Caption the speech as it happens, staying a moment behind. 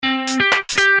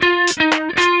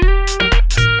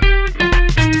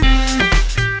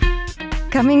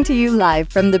Coming to you live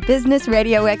from the Business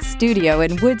RadioX studio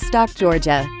in Woodstock,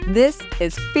 Georgia, this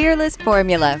is Fearless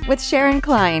Formula with Sharon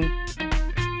Klein.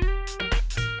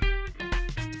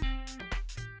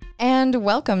 And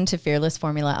welcome to Fearless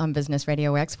Formula on Business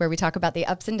RadioX, where we talk about the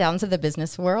ups and downs of the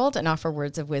business world and offer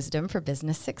words of wisdom for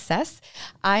business success.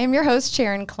 I am your host,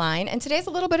 Sharon Klein, and today's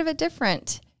a little bit of a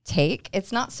different take.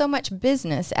 It's not so much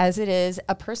business as it is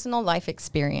a personal life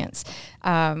experience.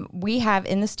 We have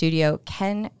in the studio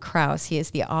Ken Kraus. He is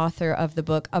the author of the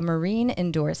book, A Marine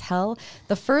Endures Hell,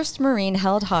 the first Marine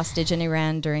held hostage in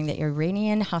Iran during the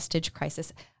Iranian hostage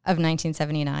crisis of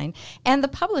 1979, and the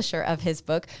publisher of his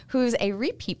book, who's a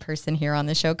repeat person here on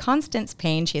the show, Constance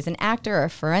Payne. She is an actor,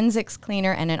 a forensics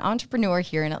cleaner, and an entrepreneur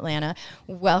here in Atlanta.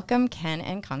 Welcome, Ken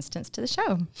and Constance, to the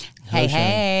show. Hey,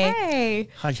 hey. Hey.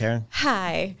 Hi, Sharon.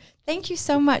 Hi. Thank you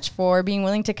so much for being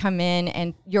willing to come in,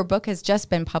 and your book has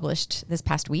just been published this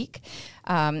past week,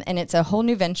 and it's a whole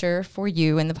new venture for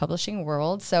you in the publishing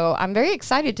world. So I'm very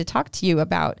excited to talk to you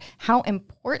about how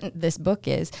important this book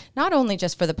is, not only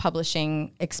just for the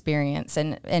publishing experience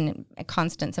and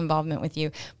Constance involvement with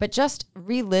you, but just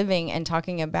reliving and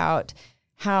talking about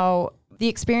how the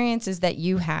experiences that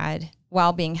you had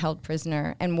while being held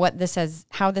prisoner and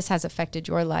how this has affected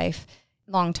your life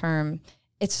long term.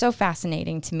 It's so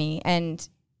fascinating to me and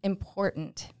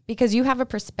important because you have a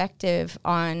perspective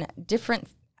on different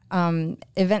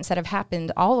events that have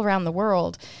happened all around the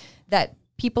world that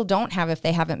people don't have if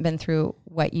they haven't been through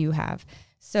what you have.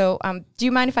 So do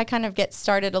you mind if I kind of get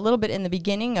started a little bit in the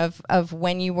beginning of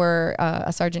when you were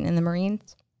a sergeant in the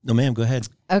Marines? No, ma'am, go ahead.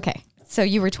 Okay. So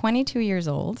you were 22 years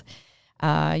old.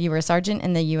 You were a sergeant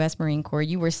in the U.S. Marine Corps.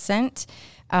 You were sent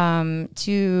from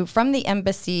the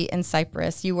embassy in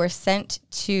Cyprus. You were sent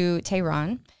to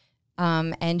Tehran,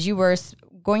 and you were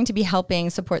going to be helping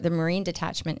support the Marine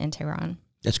detachment in Tehran.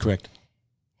 That's correct.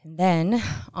 And then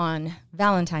on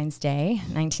Valentine's Day,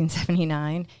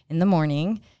 1979, in the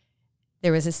morning,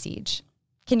 there was a siege.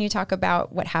 Can you talk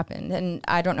about what happened? And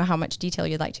I don't know how much detail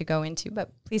you'd like to go into,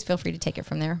 but please feel free to take it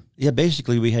from there. Yeah,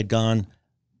 basically we had gone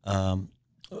on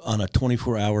a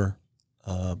 24-hour,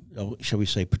 shall we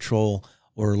say, patrol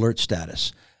or alert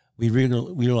status. We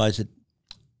realized that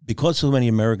because so many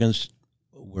Americans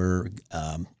were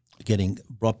getting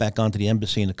brought back onto the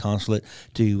embassy and the consulate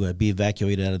to be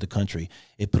evacuated out of the country,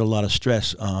 it put a lot of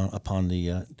stress upon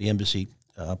the embassy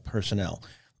personnel,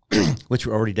 which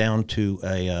were already down to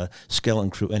a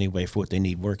skeleton crew anyway for what they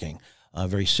need working.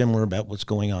 Very similar about what's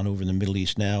going on over in the Middle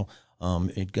East now,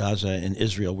 in Gaza and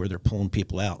Israel, where they're pulling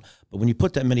people out. But when you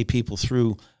put that many people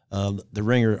through the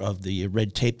ringer of the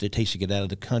red tape that it takes to get out of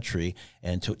the country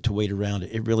and to wait around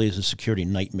it really is a security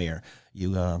nightmare.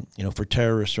 For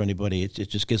terrorists or anybody, it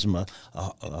just gives them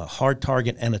a hard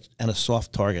target and a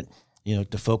soft target,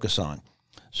 to focus on.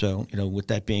 So, with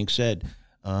that being said,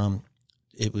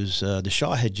 it was the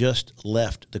Shah had just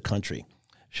left the country,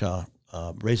 Shah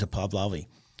Reza Pahlavi,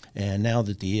 and now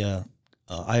that the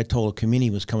Ayatollah Khomeini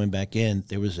was coming back in,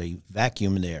 there was a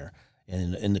vacuum there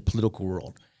in the political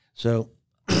world. So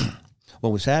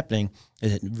what was happening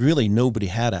is that really nobody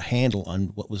had a handle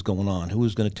on what was going on, who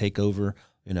was going to take over,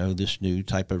 this new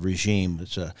type of regime.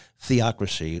 It's a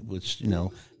theocracy, which,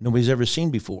 nobody's ever seen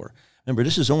before. Remember,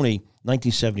 this is only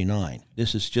 1979.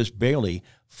 This is just barely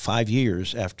 5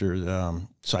 years after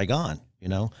Saigon,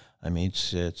 I mean,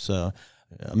 it's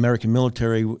American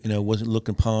military, wasn't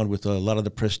looking upon with a lot of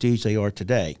the prestige they are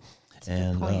today.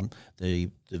 And the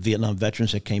Vietnam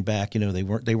veterans that came back,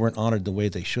 they weren't honored the way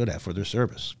they should have for their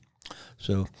service.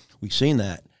 So we've seen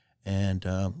that, and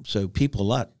so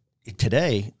people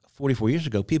today, 44 years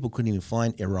ago, people couldn't even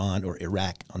find Iran or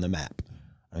Iraq on the map.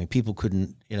 I mean, people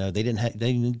couldn't, they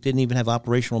didn't even have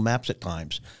operational maps at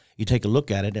times. You take a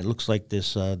look at it, and it looks like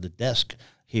this the desk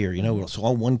here, it's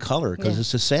all one color because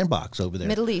it's a sandbox over there.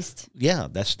 Middle East. Yeah,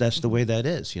 that's the way that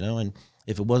is, and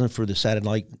if it wasn't for the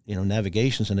satellite,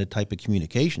 navigations and the type of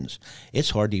communications, it's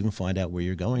hard to even find out where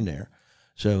you're going there.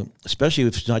 So, especially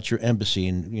if it's not your embassy,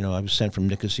 and I was sent from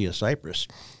Nicosia, Cyprus,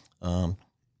 to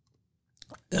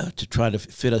try to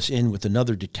fit us in with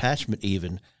another detachment,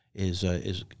 even is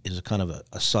a kind of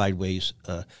a sideways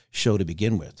show to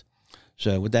begin with.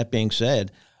 So, with that being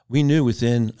said, we knew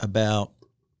within about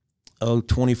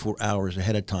 24 hours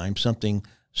ahead of time something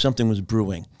was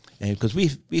brewing, and because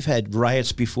we've had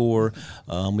riots before,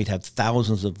 we'd have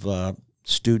thousands of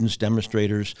students,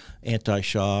 demonstrators,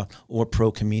 anti-Shah or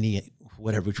pro-Khomeini,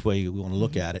 whatever which way you want to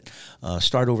look at it,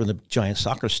 start over in the giant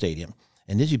soccer stadium,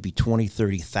 and this would be 20,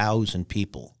 30,000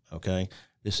 people. Okay,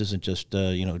 this isn't just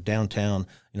downtown,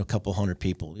 a couple hundred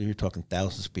people. You're talking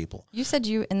thousands of people. You said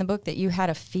in the book that you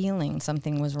had a feeling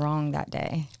something was wrong that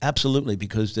day. Absolutely,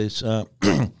 because this.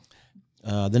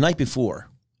 the night before,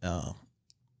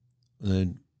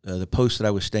 the post that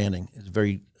I was standing is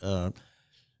very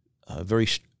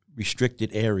restricted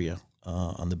area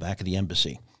on the back of the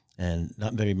embassy, and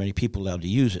not very many people allowed to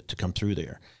use it to come through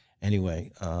there.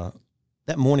 Anyway,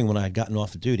 that morning when I had gotten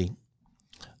off of duty,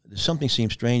 something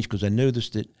seemed strange because I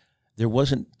noticed that there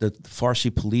wasn't the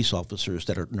Farsi police officers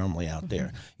that are normally out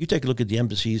there. You take a look at the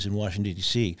embassies in Washington,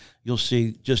 D.C., you'll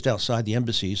see just outside the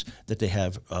embassies that they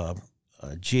have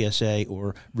GSA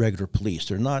or regular police.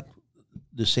 They're not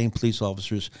the same police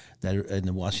officers that are in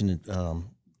the Washington.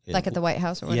 Like at the White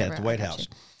House or whatever. Yeah, at the White House.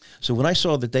 So when I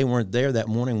saw that they weren't there that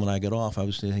morning when I got off, I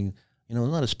was thinking, it's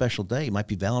not a special day. It might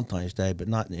be Valentine's Day, but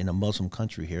not in a Muslim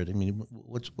country here. I mean,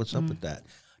 what's up with that?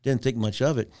 Didn't think much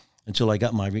of it until I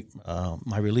got my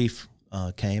my relief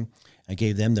came. I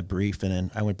gave them the brief, and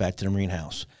then I went back to the Marine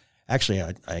House. Actually,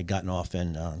 I had gotten off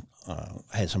and I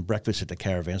had some breakfast at the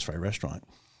Caravanserai restaurant.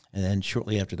 And then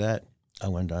shortly after that, I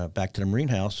went back to the Marine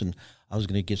House, and I was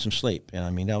going to get some sleep. And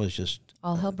I mean, I was just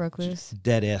all hell broke loose,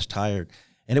 dead-ass tired.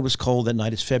 And it was cold that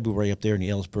night. It's February up there in the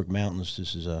Ellsberg Mountains.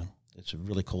 It's a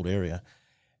really cold area.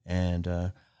 And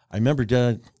I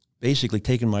remember basically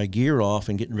taking my gear off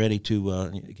and getting ready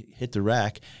to hit the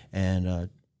rack. And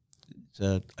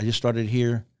I just started to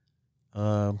hear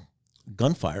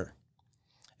gunfire.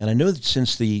 And I know that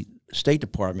since the State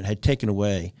Department had taken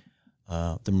away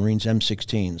the Marines'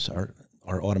 M16s,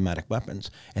 our automatic weapons,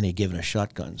 and they'd given us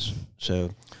shotguns.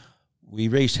 So we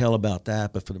raised hell about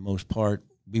that, but for the most part,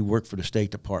 we worked for the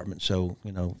State Department. So,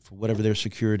 for whatever their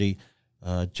security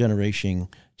generation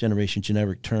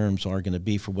generic terms are going to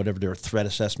be for whatever their threat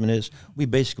assessment is, we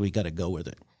basically got to go with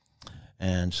it.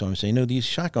 And so I'm saying, these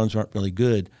shotguns aren't really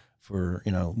good for,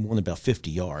 more than about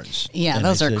 50 yards. Yeah, and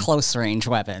those are close-range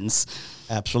weapons.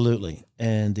 Absolutely.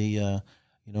 And you're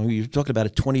talking about a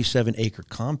 27-acre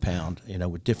compound,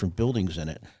 with different buildings in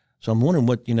it. So I'm wondering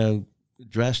what,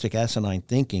 drastic asinine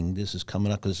thinking this is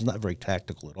coming up, because it's not very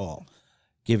tactical at all,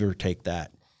 give or take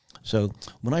that. So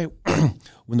when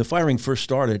the firing first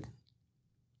started,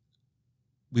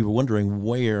 we were wondering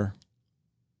where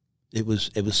it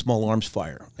was small arms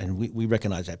fire, and we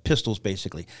recognized that, pistols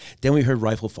basically. Then we heard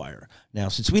rifle fire. Now,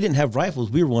 since we didn't have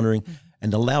rifles, we were wondering,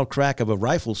 and the loud crack of a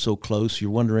rifle so close, you're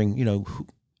wondering, who's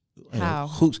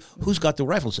got the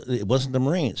rifles? It wasn't the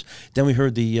Marines. Then we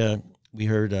heard the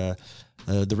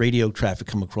radio traffic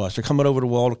come across. They're coming over the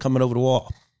wall. They're coming over the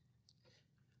wall.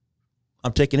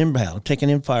 I'm taking inbound. I'm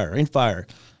taking in fire.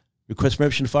 Request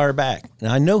permission to fire back. And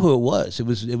I know who it was. It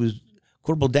was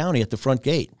Corporal Downey at the front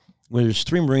gate, where there's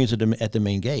 3 Marines at the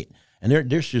main gate, and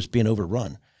they're just being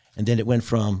overrun. And then it went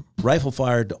from rifle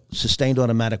fire to sustained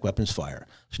automatic weapons fire.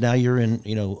 So now you're in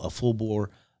a full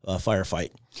bore firefight.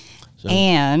 So.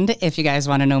 And if you guys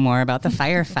want to know more about the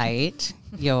firefight,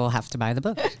 you'll have to buy the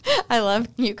book. I love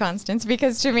you, Constance,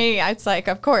 because to me, it's like,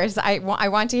 of course, I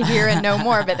want to hear and know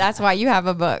more, but that's why you have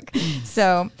a book.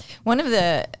 So one of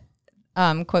the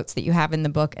quotes that you have in the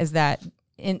book is that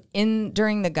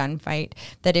during the gunfight,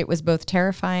 that it was both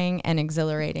terrifying and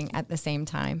exhilarating at the same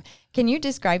time. Can you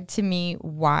describe to me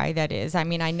why that is? I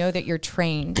mean, I know that you're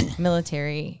trained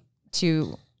military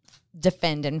to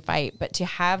defend and fight, but to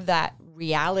have that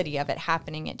reality of it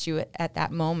happening at you at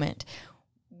that moment,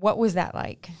 what was that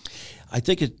like? I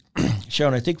think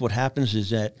Sharon, I think what happens is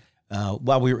that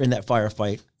while we were in that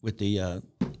firefight with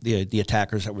the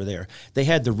attackers that were there, they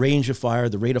had the range of fire,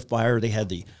 the rate of fire. They had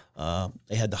the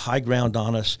high ground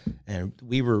on us, and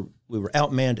we were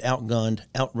outmanned, outgunned,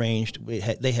 outranged.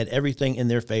 They had everything in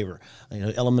their favor.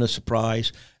 Element of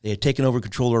surprise. They had taken over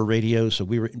control of our radios, so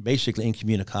we were basically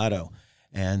incommunicado.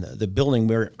 And the building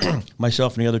where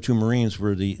myself and the other 2 Marines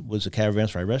was the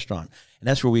Caravanserai restaurant, and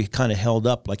that's where we kind of held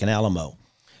up like an Alamo.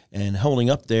 And holding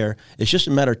up there, it's just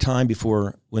a matter of time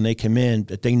before when they come in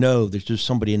that they know there's just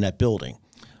somebody in that building,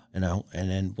 And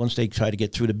then once they try to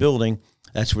get through the building,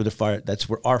 that's where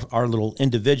our little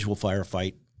individual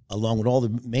firefight, along with all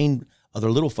the main other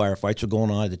little firefights, are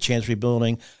going on at the Chancery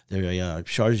Building, the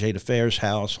Charge d'Affaires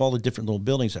House, all the different little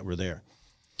buildings that were there.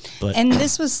 And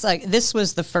this was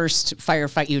the first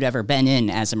firefight you'd ever been in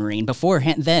as a Marine. Before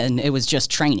then, it was just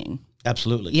training.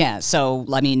 Absolutely. Yeah. So,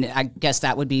 I mean, I guess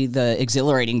that would be the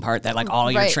exhilarating part, that like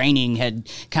all your training had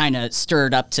kind of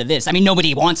stirred up to this. I mean,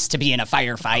 nobody wants to be in a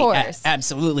firefight. Of course.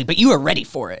 Absolutely. But you were ready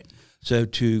for it. So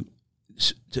to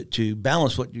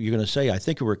balance what you're going to say, I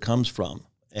think where it comes from,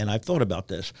 and I've thought about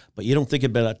this, but you don't think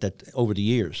about that over the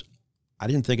years. I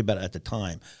didn't think about it at the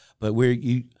time. But where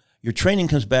your training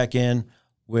comes back in,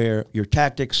 where your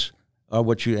tactics are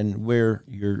where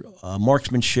your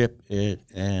marksmanship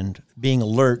and being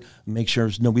alert, make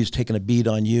sure nobody's taking a bead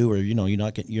on you, or you're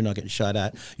not getting shot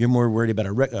at. You're more worried about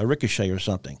a ricochet or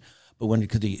something.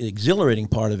 But the exhilarating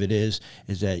part of it is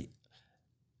that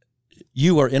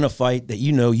you are in a fight that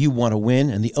you know you want to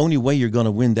win, and the only way you're going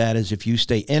to win that is if you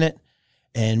stay in it.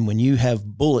 And when you have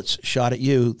bullets shot at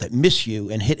you that miss you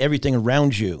and hit everything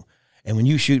around you, and when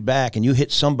you shoot back and you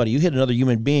hit somebody, you hit another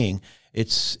human being,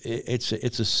 it's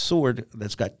a sword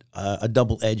that's got a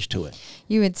double edge to it.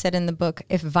 You had said in the book,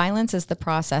 if violence is the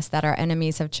process that our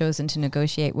enemies have chosen to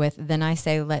negotiate with, then I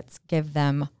say let's give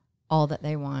them all that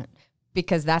they want.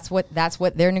 Because that's what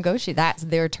they're negotiating. That's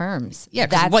their terms.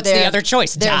 Yeah, what's the other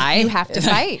choice? Die? You have to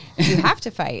fight. You have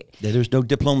to fight. There's no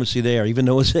diplomacy there. Even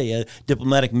though it's a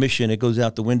diplomatic mission, it goes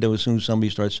out the window as soon as somebody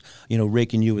starts,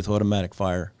 raking you with automatic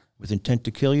fire with intent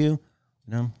to kill you.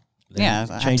 Yeah,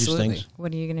 changes absolutely. things.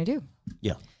 What are you going to do?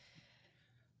 Yeah.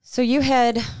 So you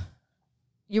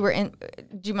were in.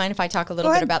 Do you mind if I talk a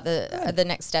little bit about the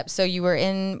next step? So you were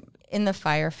in the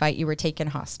firefight. You were taken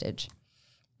hostage.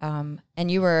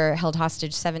 And you were held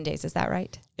hostage 7 days, is that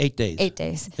right? 8 days. 8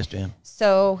 days. Yes, ma'am.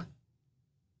 So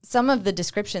some of the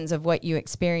descriptions of what you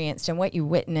experienced and what you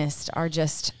witnessed are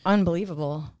just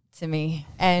unbelievable to me.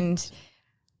 And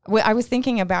I was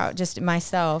thinking about just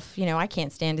myself, I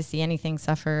can't stand to see anything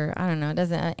suffer. I don't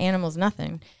know, animals,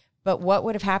 nothing. But what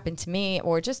would have happened to me,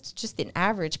 or just an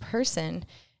average person,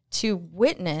 to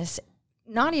witness,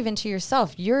 not even to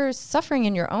yourself, you're suffering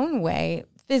in your own way,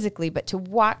 physically, but to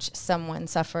watch someone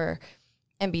suffer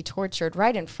and be tortured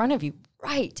right in front of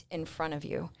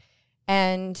you,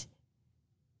 and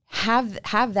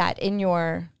have that in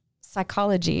your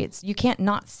psychology. You can't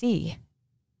not see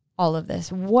all of this.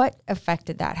 What effect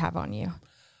did that have on you?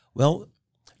 Well,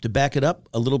 to back it up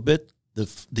a little bit,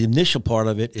 the initial part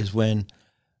of it is when,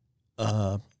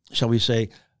 shall we say,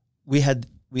 we had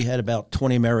about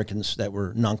 20 Americans that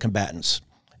were non-combatants,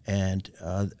 and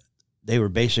they were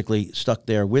basically stuck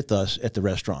there with us at the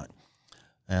restaurant.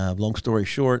 Long story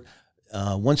short,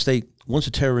 once the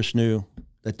terrorists knew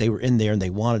that they were in there and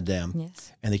they wanted them,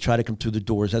 yes, and they tried to come through the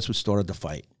doors, that's what started the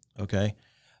fight, okay?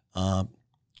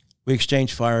 We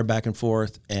exchanged fire back and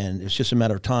forth, and it's just a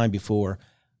matter of time before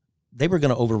they were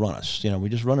going to overrun us. We're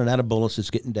just running out of bullets,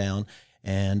 it's getting down,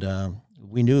 and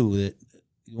we knew that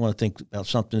you want to think about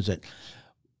something is that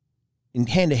in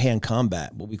hand-to-hand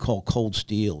combat, what we call cold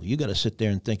steel, you got to sit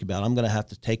there and think about, I'm going to have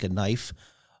to take a knife,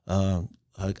 a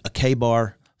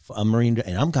K-bar, a Marine,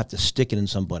 and I'm got to stick it in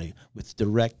somebody with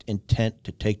direct intent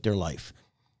to take their life.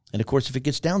 And, of course, if it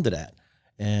gets down to that,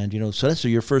 and, so that's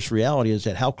your first reality is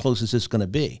that how close is this going to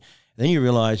be? And then you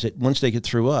realize that once they get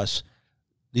through us,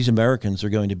 these Americans are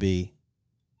going to be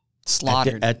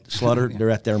slaughtered. Slaughtered. They're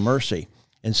at their mercy.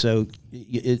 And so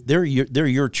they're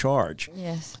your charge.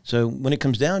 Yes. So when it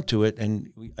comes down to it,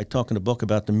 and I talk in the book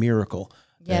about the miracle.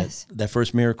 Yes. That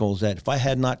first miracle is that if I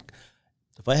had not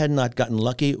gotten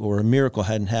lucky, or a miracle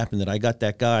hadn't happened, that I got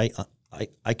that guy,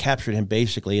 I captured him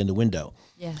basically in the window.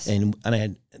 Yes. And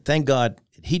thank God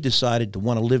he decided to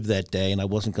want to live that day, and I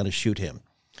wasn't going to shoot him,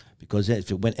 because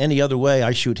if it went any other way,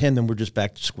 I shoot him, then we're just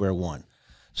back to square one.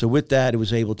 So with that, it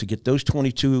was able to get those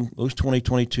 22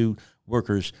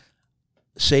 workers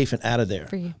safe and out of there.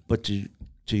 But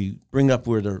to bring up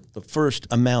where the first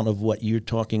amount of what you're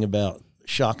talking about,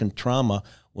 shock and trauma,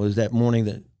 was that morning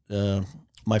that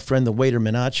my friend, the waiter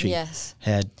Minacci, yes,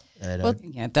 had. We'll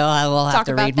have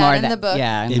to read more in the book.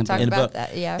 Yeah, talk about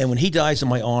that. Yeah. And when he dies in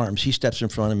my arms, he steps in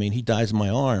front of me and he dies in my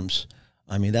arms.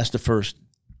 I mean, that's the first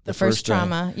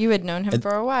trauma. You had known him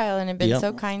for a while and had been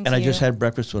so kind to you. And I just had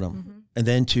breakfast with him. Mm-hmm. And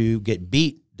then to get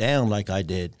beat down like I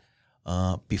did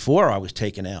before I was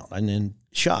taken out and then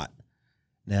shot.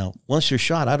 Now, once you're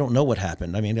shot, I don't know what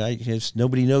happened. I mean,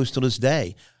 nobody knows till this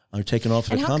day. I'm taken off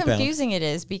the compound. And how confusing it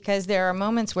is, because there are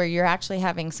moments where you're actually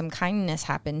having some kindness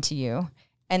happen to you,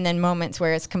 and then moments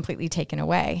where it's completely taken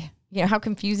away. How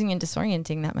confusing and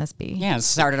disorienting that must be. Yeah, it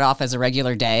started off as a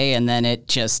regular day, and then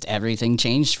everything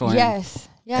changed for him.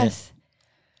 Yes.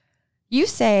 You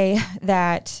say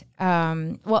that,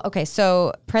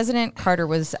 so President Carter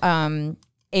was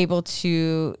able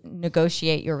to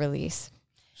negotiate your release.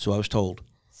 So I was told.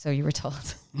 So you were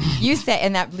told. You say,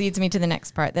 and that leads me to the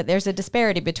next part, that there's a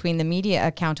disparity between the media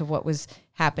account of what was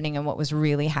happening and what was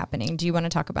really happening. Do you want to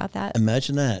talk about that?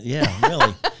 Imagine that. Yeah,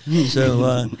 really.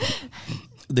 So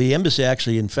the embassy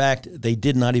actually, in fact, they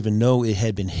did not even know it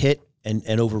had been hit and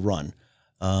overrun.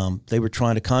 They were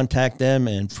trying to contact them,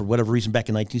 and for whatever reason, back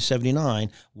in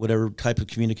 1979, whatever type of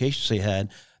communications they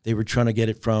had, they were trying to get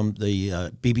it from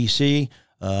the BBC,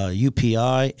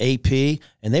 UPI, AP,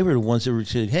 and they were the ones that were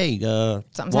saying, "Hey,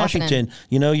 Washington,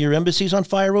 happening. Your embassy's on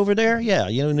fire over there. Yeah,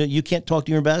 you can't talk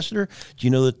to your ambassador. Do you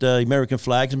know that the American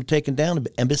flags have been taken down?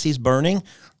 The embassy's burning.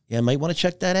 Yeah, might want to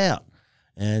check that out."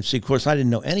 And see, of course, I didn't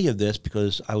know any of this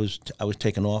because I was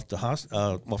taken off to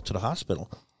the hospital,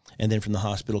 and then from the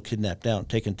hospital kidnapped out,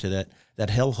 taken to that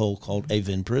hellhole called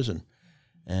Avon Prison,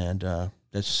 and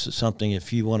that's something.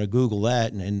 If you want to Google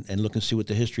that and look and see what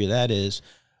the history of that is,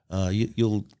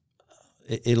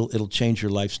 it'll change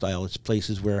your lifestyle. It's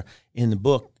places where in the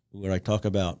book where I talk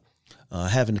about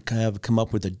having to come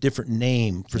up with a different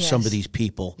name for some of these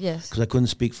people, because I couldn't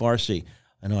speak Farsi.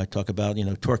 I know I talk about,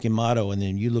 Torquemada, and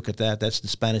then you look at that's the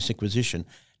Spanish Inquisition.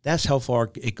 That's how far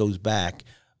it goes back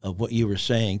of what you were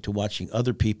saying, to watching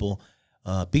other people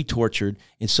be tortured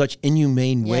in such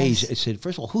inhumane ways. I said,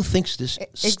 first of all, who thinks this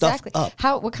stuff up?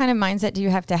 What kind of mindset do you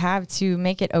have to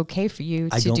make it okay for you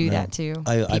to do that to people?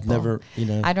 I've never,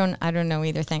 I don't know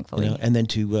either, thankfully. And then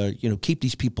to, keep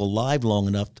these people alive long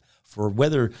enough for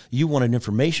whether you wanted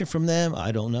information from them,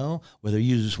 I don't know, whether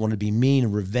you just want to be mean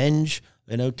and revenge,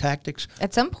 tactics.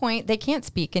 At some point, they can't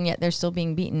speak, and yet they're still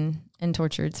being beaten and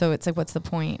tortured. So it's like, what's the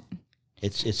point?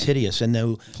 It's hideous. And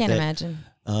can't imagine.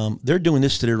 They're doing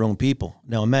this to their own people.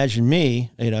 Now imagine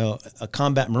me, a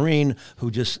combat Marine who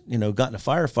just, got in a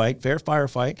fair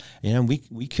firefight,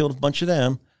 we killed a bunch of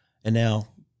them, and now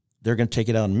they're going to take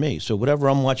it out on me. So whatever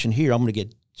I'm watching here, I'm going to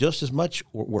get just as much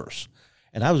or worse.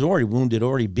 And I was already wounded,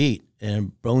 already beat,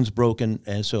 and bones broken,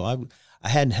 and so I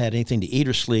hadn't had anything to eat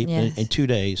or sleep in 2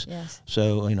 days. Yes.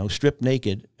 So, stripped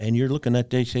naked, and you're looking at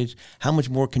these days, how much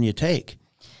more can you take?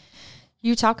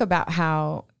 You talk about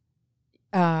how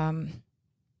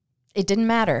it didn't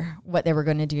matter what they were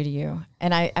going to do to you.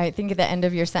 And I think at the end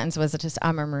of your sentence was just,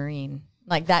 I'm a Marine.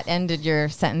 Like, that ended your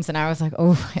sentence, and I was like,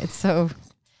 oh, it's so,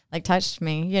 touched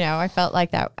me. I felt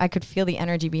like that. I could feel the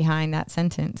energy behind that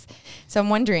sentence. So I'm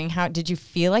wondering, how did you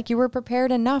feel like you were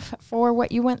prepared enough for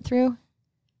what you went through?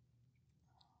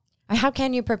 How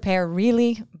can you prepare,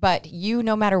 really? But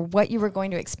no matter what you were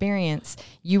going to experience,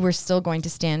 you were still going to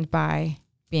stand by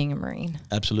being a Marine.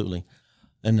 Absolutely.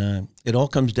 And it all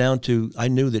comes down to, I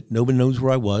knew that nobody knows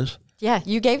where I was. Yeah,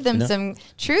 you gave them some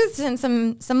truths and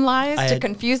some lies to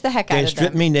confuse the heck out of them. They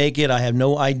stripped me naked. I have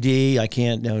no ID. I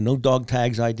can't, no dog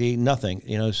tags ID, nothing.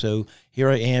 So here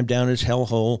I am down in this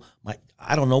hellhole.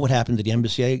 I don't know what happened to the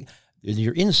embassy.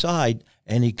 You're inside,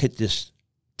 and you get this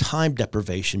time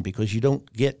deprivation because you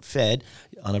don't get fed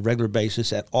on a regular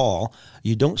basis at all.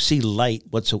 You don't see light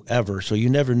whatsoever, so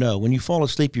you never know. When you fall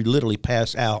asleep, you literally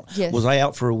pass out. Yes. Was I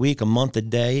out for a week, a month, a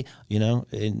day?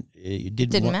 And it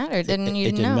didn't matter. It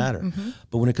didn't matter. Mm-hmm.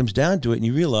 But when it comes down to it, and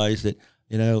you realize that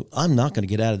I'm not going to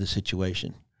get out of this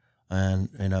situation, and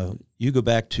you go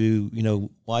back to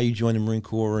why you joined the Marine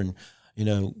Corps, and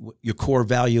your core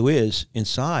value is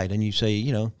inside, and you say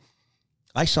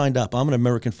I signed up. I'm an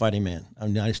American fighting man. I'm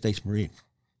a United States Marine.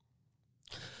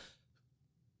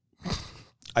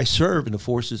 I serve in the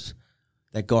forces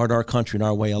that guard our country and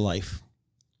our way of life.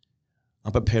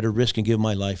 I'm prepared to risk and give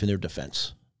my life in their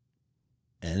defense.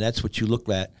 And that's what you look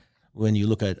at when you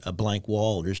look at a blank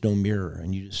wall. There's no mirror,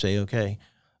 and you just say, okay,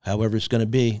 however it's going to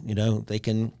be, they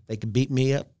can beat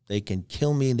me up, they can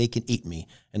kill me, and they can eat me,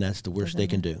 and that's the worst they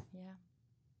can do.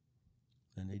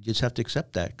 And they just have to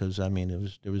accept that, because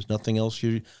there was nothing else.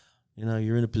 You're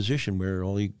in a position where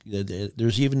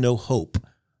there's even no hope.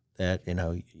 That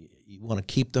you want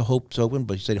to keep the hopes open,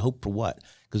 but you say hope for what?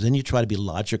 Because then you try to be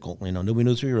logical. Nobody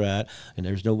knows where you're at, and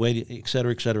there's no way to, et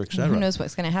cetera, et cetera, et cetera. Who knows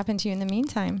what's going to happen to you in the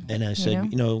meantime? And I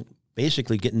said,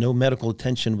 basically getting no medical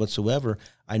attention whatsoever.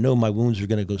 I know my wounds are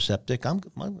going to go septic. I'm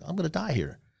going to die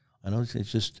here. I know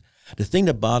it's just the thing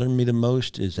that bothered me the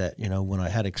most is that when I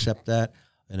had to accept that,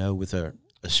 with a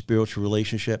spiritual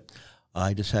relationship,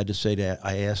 I just had to say that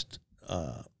I asked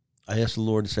the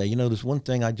Lord to say, there's one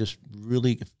thing I just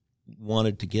really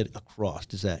wanted to get across,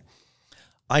 is that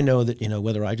I know that,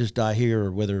 whether I just die here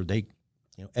or whether they,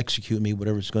 execute me,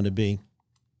 whatever it's going to be,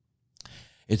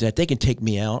 is that they can take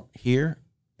me out here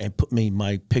and put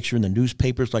my picture in the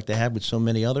newspapers like they have with so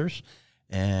many others,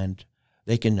 and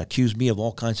they can accuse me of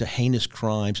all kinds of heinous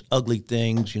crimes, ugly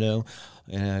things,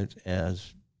 and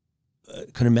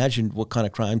can imagine what kind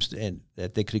of crimes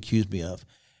that they could accuse me of.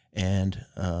 And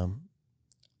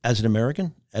as an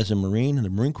American, as a Marine in the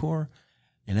Marine Corps,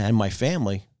 and my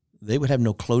family, they would have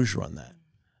no closure on that.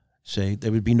 Say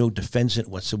there would be no defense in it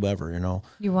whatsoever.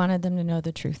 You wanted them to know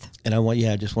the truth. And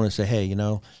I just want to say, hey,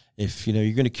 if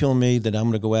you're going to kill me, then I'm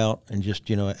going to go out and just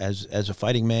as a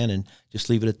fighting man and just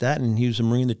leave it at that. And he was a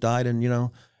Marine that died in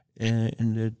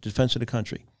the defense of the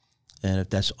country. And if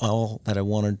that's all that I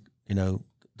wanted, the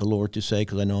Lord to say,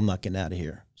 because I know I'm not getting out of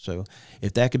here. So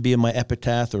if that could be in my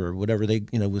epitaph or whatever they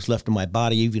was left in my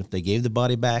body, even if they gave the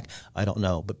body back, I don't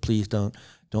know. But please don't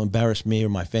embarrass me or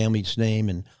my family's name.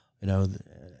 And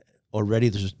already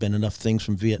there's been enough things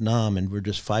from Vietnam, and we're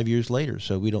just 5 years later,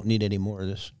 so we don't need any more of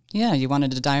this. Yeah, you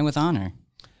wanted to die with honor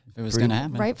if it was going to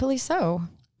happen. Rightfully so.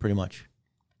 Pretty much.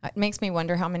 It makes me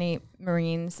wonder how many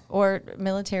Marines or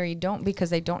military don't, because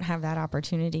they don't have that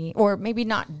opportunity, or maybe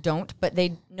not don't, but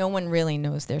no one really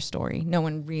knows their story. No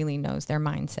one really knows their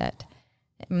mindset.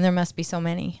 And there must be so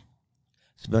many.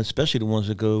 Especially the ones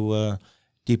that go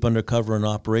deep undercover in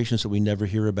operations that we never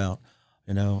hear about,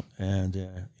 and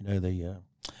they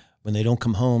when they don't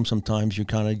come home, sometimes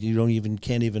can't even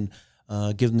give them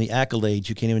the accolades.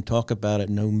 You can't even talk about it.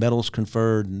 No medals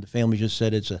conferred, and the family just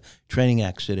said it's a training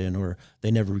accident, or they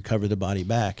never recover the body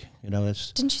back.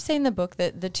 Didn't you say in the book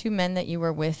that the two men that you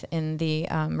were with in the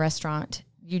restaurant,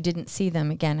 you didn't see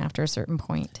them again after a certain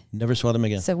point? Never saw them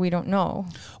again. So we don't know.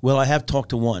 Well, I have talked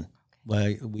to one.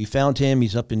 We found him.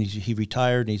 He's up he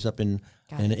retired, and he's up in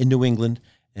New England,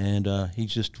 and he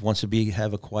just wants to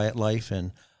have a quiet life,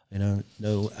 and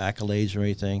no accolades or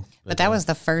anything. But that was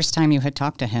the first time you had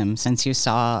talked to him since you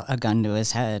saw a gun to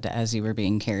his head as you were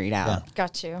being carried out. Yeah.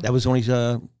 Got you. That was only.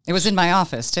 It was in my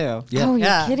office too. Yeah. Oh,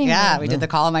 you're kidding me. Yeah, we did the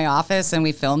call in my office and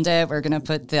we filmed it. We're gonna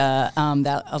put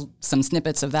some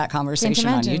snippets of that conversation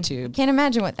on YouTube. Can't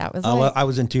imagine what that was like. I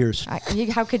was in tears.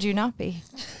 How could you not be?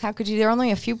 How could you? There are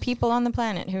only a few people on the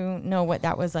planet who know what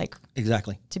that was like.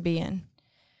 Exactly. To be in.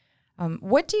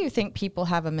 What do you think people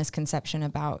have a misconception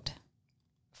about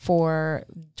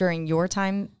during your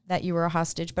time that you were a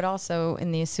hostage, but also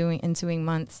in the ensuing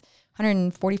months?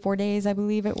 144 days, I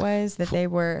believe it was, that they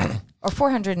were, or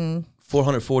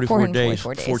 444 days,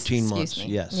 14 months, me.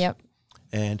 Yes. Yep.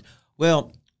 And,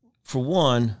 well, for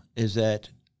one, is that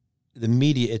the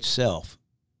media itself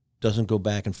doesn't go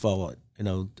back and follow it.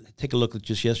 Take a look at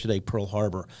just yesterday, Pearl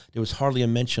Harbor. There was hardly a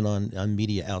mention on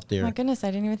media out there. My goodness,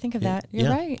 I didn't even think of that. You're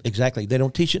right. Exactly. They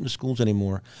don't teach it in the schools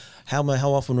anymore. How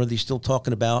often are they still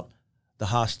talking about the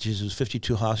hostages? It was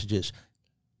 52 hostages.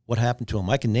 What happened to them?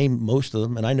 I can name most of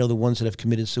them, and I know the ones that have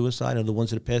committed suicide and the ones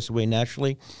that have passed away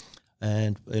naturally.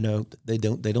 And they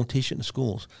don't teach it in the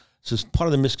schools. So part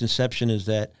of the misconception is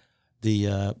that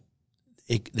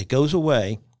it goes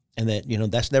away, and that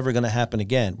that's never going to happen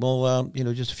again. Well,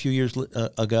 just a few years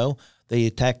ago, they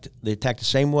attacked the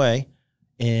same way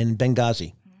in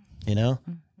Benghazi,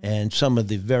 and some of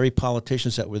the very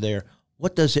politicians that were there.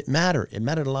 What does it matter? It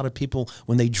mattered a lot of people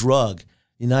when they drug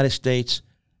the United States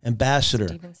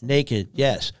ambassador naked,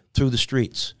 yes, through the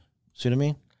streets. See what I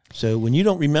mean? So when you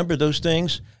don't remember those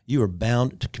things, you are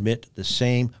bound to commit the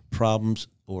same problems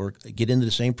or get into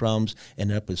the same problems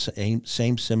and end up with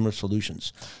same similar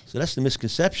solutions. So that's the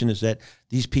misconception, is that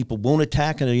these people won't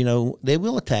attack, and they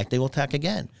will attack. They will attack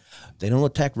again. They don't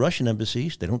attack Russian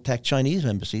embassies. They don't attack Chinese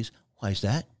embassies. Why is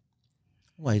that?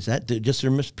 Just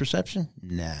their misperception?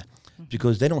 Nah,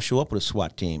 because they don't show up with a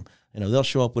SWAT team. They'll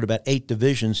show up with about 8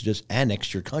 divisions just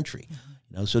annex your country.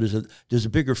 So there's a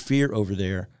bigger fear over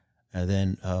there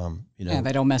than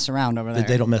they don't mess around over there.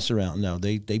 They don't mess around. No,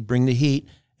 they bring the heat.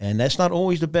 And that's not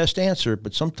always the best answer,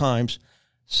 but sometimes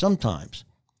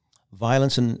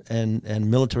violence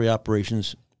and military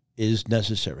operations is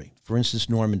necessary. For instance,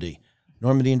 Normandy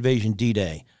invasion,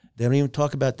 D-Day. They don't even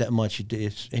talk about that much.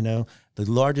 It's the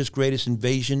largest, greatest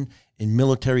invasion in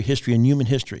military history and human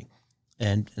history,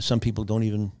 and some people don't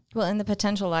even. Well, and the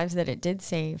potential lives that it did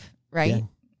save, right? Yeah.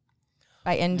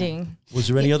 By ending. Was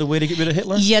there any other way to get rid of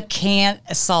Hitler? You can't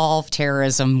solve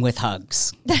terrorism with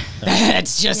hugs.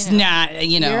 That's just not,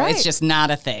 right. It's just not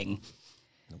a thing.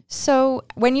 So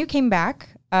when you came back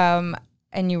and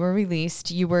you were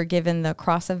released, you were given the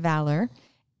Cross of Valor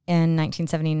in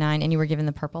 1979, and you were given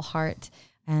the Purple Heart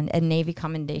and a Navy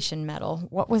Commendation Medal.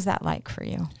 What was that like for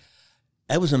you?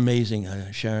 That was amazing,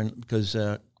 Sharon, because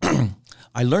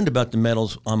I learned about the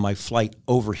medals on my flight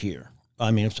over here. I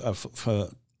mean,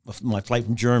 my flight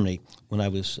from Germany when I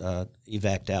was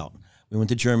evac'd out. We went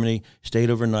to Germany, stayed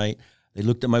overnight. They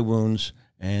looked at my wounds,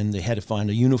 and they had to find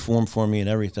a uniform for me and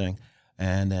everything.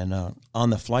 And then on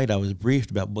the flight, I was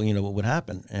briefed about what would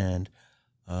happen. And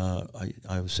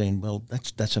I was saying, well,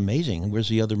 that's amazing. And where's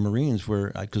the other Marines?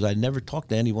 Because I'd never talked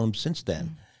to anyone since then.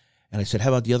 Mm-hmm. And I said, how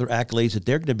about the other accolades that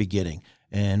they're going to be getting?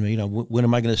 And when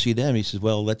am I going to see them? He says,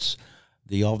 well, that's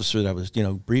the officer that was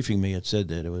briefing me had said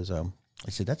that it was. I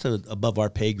said, that's above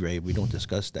our pay grade. We don't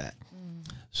discuss that. Mm.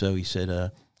 So he said,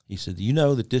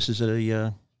 that this is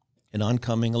an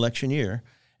oncoming election year,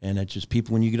 and it's just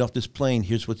people, when you get off this plane,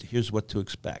 here's what to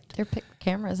expect. Their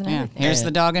cameras and everything. Here's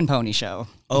the dog and pony show.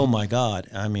 Oh my God!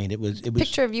 I mean, it was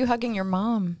picture of you hugging your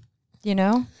mom.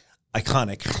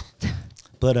 Iconic.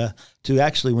 But to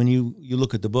actually, when you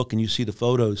look at the book and you see the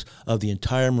photos of the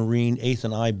entire Marine 8th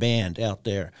and I band out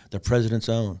there, the President's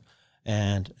own.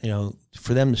 And,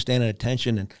 for them to stand at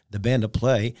attention and the band to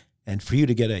play, and for you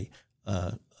to get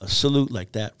a salute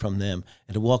like that from them,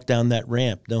 and to walk down that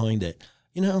ramp knowing that,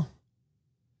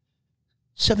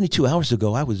 72 hours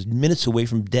ago, I was minutes away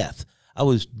from death. I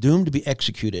was doomed to be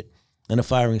executed in a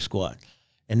firing squad.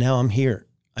 And now I'm here.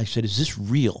 I said, is this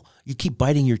real? You keep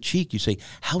biting your cheek. You say,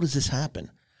 how does this happen?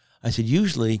 I said,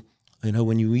 usually,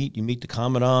 when you meet the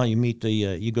commandant,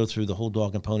 you go through the whole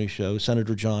dog and pony show,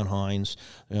 Senator John Hines,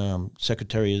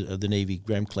 Secretary of the Navy,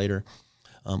 Graham Claytor,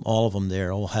 all of them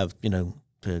there, all have,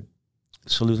 to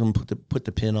salute them, put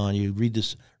the pin on you, read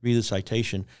the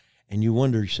citation, and you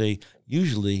wonder, say,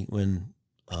 usually when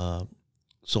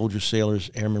soldiers, sailors,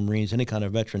 airmen, Marines, any kind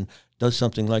of veteran does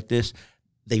something like this,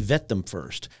 they vet them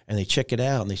first, and they check it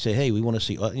out, and they say, hey, we want to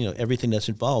see, everything that's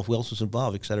involved, who else was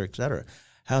involved, et cetera, et cetera.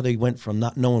 How they went from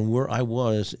not knowing where I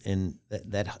was in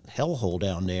that hellhole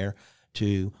down there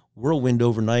to whirlwind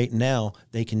overnight. Now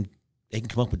they can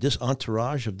come up with this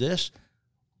entourage of this.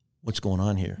 What's going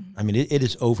on here? I mean, it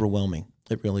is overwhelming.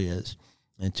 It really is.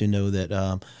 And to know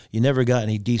that you never got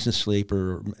any decent sleep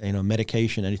or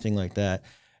medication, anything like that.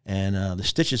 And the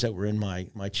stitches that were in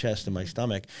my chest and my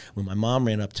stomach, when my mom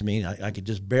ran up to me, I could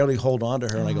just barely hold on to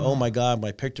her. And I go, oh, my God, when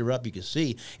I picked her up, you could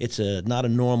see it's not a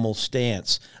normal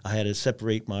stance. I had to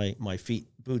separate my feet,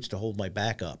 boots to hold my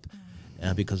back up.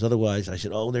 Because otherwise I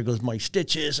said, oh, there goes my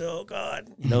stitches. Oh, God.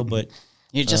 But...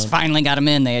 You just finally got them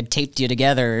in. They had taped you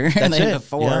together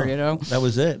before, That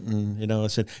was it. And, I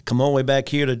said, come all the way back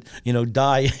here to,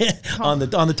 die on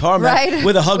the tarmac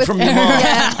with a hug from your mom.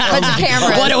 Yeah, bunch of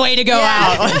cameras. What a way to go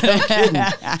out. No kidding.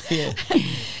 Yeah.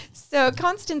 So,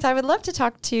 Constance, I would love to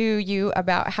talk to you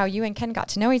about how you and Ken got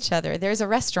to know each other. There's a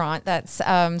restaurant that's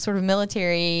sort of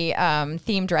military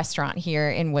themed restaurant here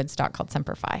in Woodstock called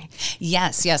Semper Fi.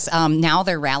 Yes. Now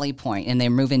they're Rally Point, and they're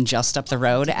moving just up the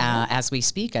road as we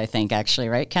speak, I think, actually,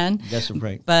 right, Ken? That's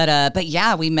right. But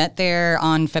yeah, we met there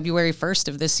on February 1st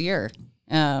of this year.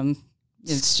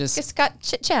 It's just got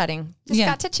chit-chatting.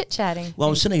 Got to chit-chatting. Well, I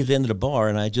was sitting at the end of the bar,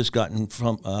 and I had just gotten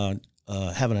from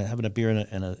having a beer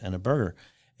and a burger.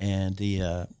 And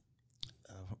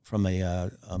from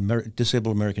a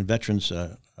Disabled American Veterans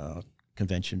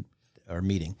convention or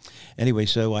meeting. Anyway,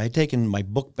 so I had taken my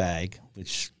book bag,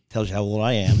 which tells you how old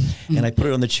I am, and I put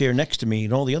it on the chair next to me,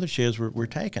 and all the other chairs were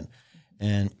taken.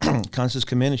 And Constance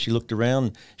came in, and she looked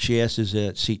around. She asked, is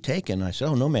that seat taken? And I said,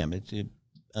 oh, no, ma'am,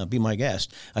 be my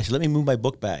guest. I said, let me move my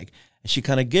book bag. And she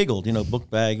kind of giggled, book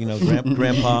bag,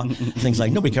 grandpa, things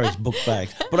like, nobody carries book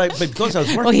bags. But because I was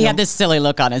working. Well, he had this silly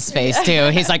look on his face, too.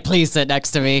 He's like, please sit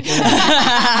next to me.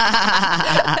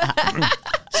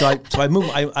 So I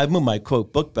moved my,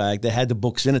 quote, book bag that had the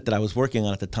books in it that I was working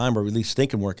on at the time, or at least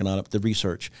thinking working on it, the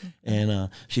research.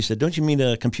 And she said, don't you mean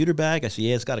a computer bag? I said,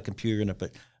 yeah, it's got a computer in it, but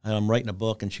I'm writing a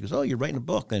book. And she goes, oh, you're writing a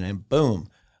book? And boom.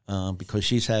 Because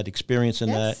she's had experience in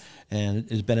that and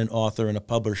has been an author and a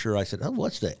publisher. I said, oh,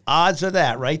 what's the odds of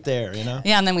that right there, Yeah,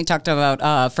 and then we talked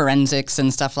about forensics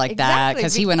and stuff like that,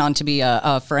 because he went on to be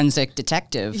a forensic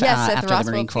detective at the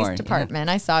Roswell Roswell Police Department.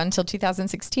 I saw until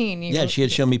 2016. She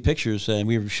had shown me pictures, and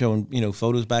we were showing,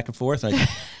 photos back and forth. And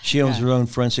she owns her own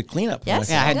forensic cleanup.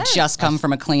 Yes, I had just come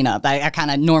from a cleanup. I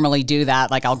kind of normally do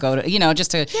that. Like I'll go to,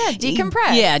 just to...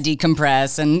 decompress. Yeah,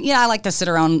 decompress. And, I like to sit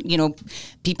around,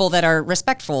 people that are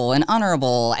respectful and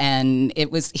honorable, and he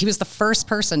was the first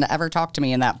person to ever talk to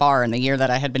me in that bar in the year that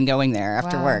I had been going there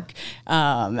after work.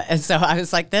 And so I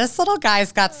was like, this little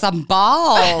guy's got some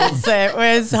balls. It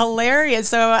was hilarious.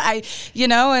 So I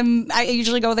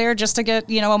usually go there just to get,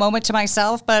 a moment to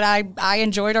myself, but I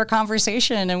enjoyed our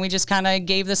conversation, and we just kind of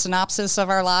gave the synopsis of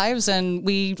our lives, and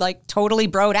we totally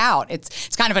broed out.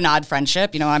 It's kind of an odd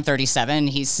friendship. I'm 37,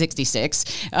 he's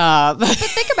 66. But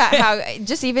think about how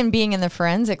just even being in the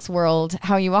forensics world,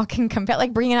 how you all can compare,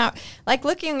 bringing out,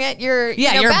 looking at your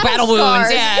your battle scars.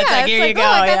 wounds. Yeah, it's here you go.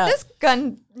 I got this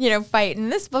gun, fight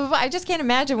and this. Blah, blah, blah. I just can't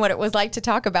imagine what it was like to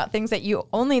talk about things that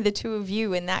only the two of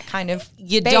you in that kind of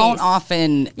You space. don't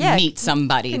often meet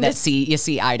somebody that you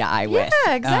see eye to eye with.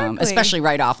 Yeah, exactly. Especially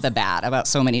right off the bat about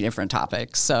so many different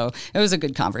topics. So it was a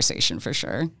good conversation for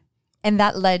sure. And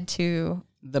that led to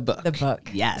the book.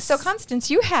 Yes. So,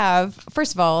 Constance, you have,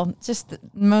 first of all, just the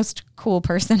most cool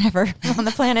person ever on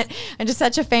the planet. I'm just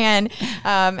such a fan.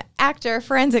 Actor,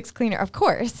 forensics cleaner, of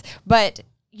course. But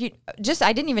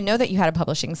I didn't even know that you had a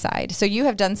publishing side. So you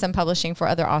have done some publishing for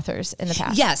other authors in the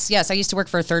past. Yes. I used to work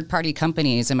for third-party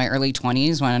companies in my early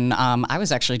 20s when I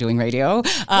was actually doing radio.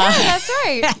 Yeah, that's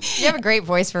right. You have a great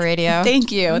voice for radio.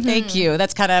 Thank you.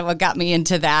 That's kind of what got me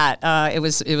into that. It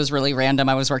was really random.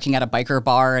 I was working at a biker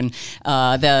bar, and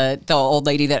the old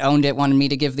lady that owned it wanted me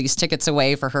to give these tickets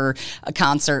away for her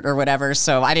concert or whatever.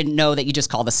 So I didn't know that you just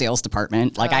call the sales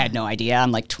department. Like I had no idea.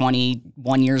 I'm like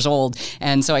 21 years old,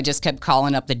 and so I just kept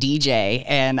calling up the DJ,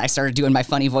 and I started doing my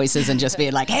funny voices and just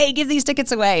being like, "Hey, give these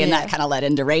tickets away," and that kind of led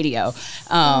into radio.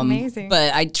 Amazing.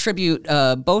 But I attribute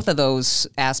both of those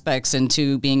aspects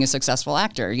into being a successful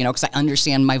actor, because I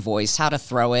understand my voice, how to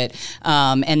throw it,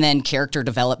 and then character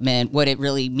development, what it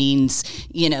really means,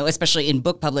 especially in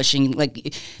book publishing.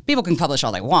 Like, people can publish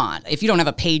all they want. If you don't have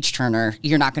a page turner,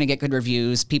 you're not going to get good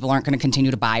reviews. People aren't going to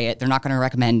continue to buy it. They're not going to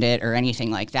recommend it or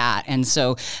anything like that. And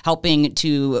so helping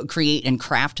to create and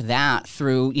craft that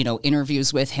through,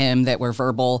 interviews with him that were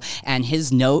verbal and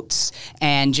his notes,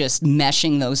 and just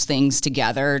meshing those things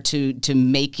together to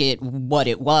make it what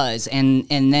it was. And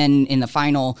then in the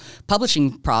final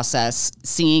publishing process,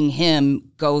 seeing him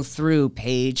go through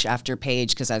page after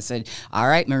page, because I said, all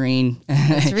right, Maureen,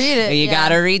 let's read it. You got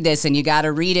to read this, and you got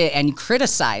to read it and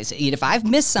criticize it. If I've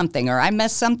missed something or I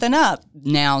messed something up,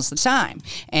 now's the time.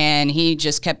 And he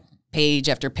just kept page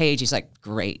after page. He's like,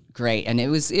 great. And it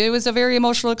was a very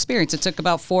emotional experience. It took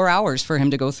about 4 hours for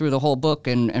him to go through the whole book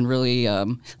and really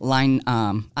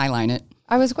eyeline it.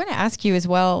 I was going to ask you as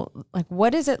well, like,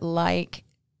 what is it like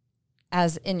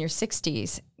as in your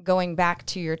 60s, going back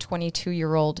to your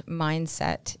 22-year-old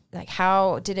mindset? Like,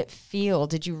 how did it feel?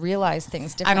 Did you realize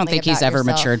things differently? I don't think he's ever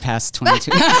yourself? Matured past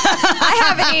 22. I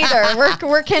haven't either.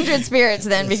 We're kindred spirits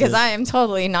then, because I am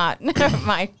totally not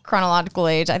my chronological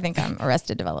age. I think I'm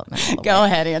Arrested Development. Go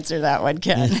ahead, answer that one,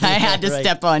 Ken. I had to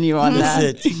step on you on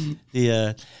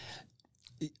that.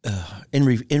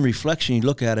 In reflection, you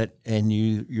look at it and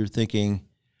you're thinking,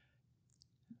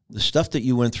 the stuff that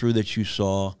you went through, that you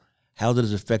saw, how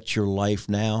does it affect your life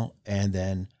now? And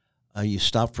then you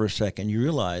stop for a second. You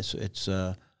realize it's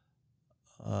a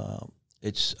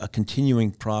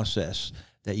continuing process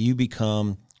that you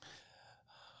become.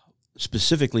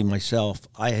 Specifically, myself,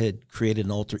 I had created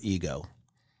an alter ego,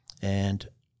 and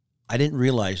I didn't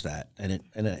realize that, and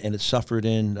it suffered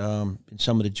in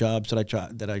some of the jobs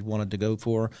that I wanted to go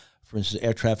for. For instance,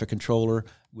 air traffic controller,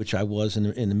 which I was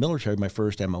in the military, my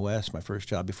first MOS, my first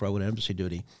job before I went on embassy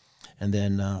duty. And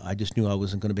then I just knew I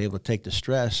wasn't going to be able to take the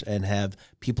stress and have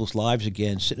people's lives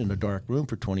again, sitting in a dark room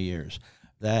for 20 years.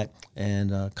 That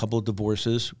and a couple of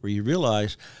divorces, where you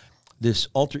realize this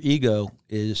alter ego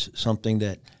is something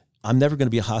that I'm never going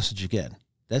to be a hostage again.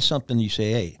 That's something you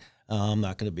say, hey, I'm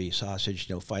not going to be a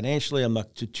hostage, financially. I'm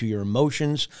not to your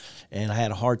emotions. And I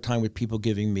had a hard time with people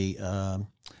giving me,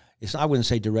 I wouldn't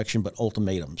say direction, but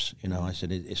ultimatums. I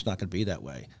said, it's not going to be that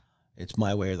way. It's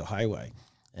my way or the highway.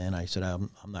 And I said, I'm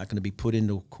not going to be put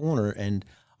into a corner. And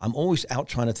I'm always out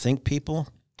trying to think people.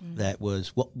 That was,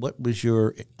 what was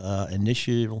your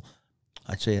initial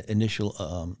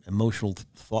emotional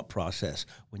thought process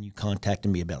when you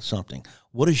contacted me about something?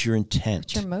 What is your intent?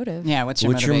 What's your motive? Yeah, what's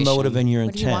your motive and your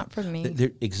intent? What do you want from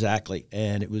me? Exactly.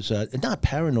 And it was not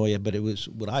paranoia, but it was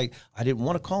what I didn't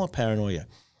want to call it paranoia.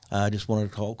 I just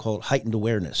wanted to call it heightened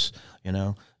awareness,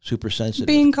 super sensitive.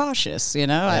 Being cautious,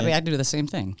 I do the same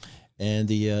thing.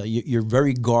 And you're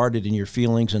very guarded in your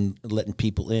feelings and letting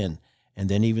people in. And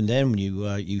then even then, when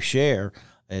you share,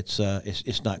 it's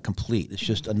not complete. It's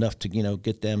just enough to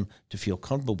get them to feel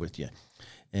comfortable with you.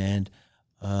 And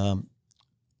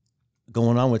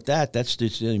going on with that's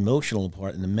the emotional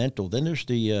part and the mental. Then there's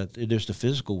the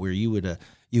physical, where you would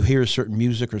you hear a certain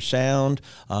music or sound,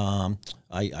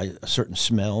 certain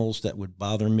smells that would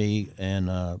bother me, and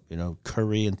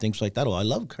curry and things like that. Oh, I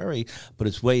love curry, but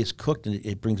its way it's cooked, and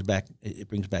it brings back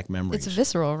memories. It's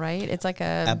visceral, right? It's like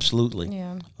absolutely.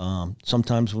 Yeah.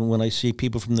 Sometimes when I see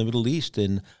people from the Middle East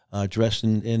and dressed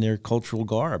in their cultural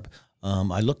garb,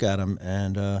 I look at them,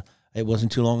 and it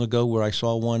wasn't too long ago where I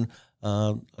saw one.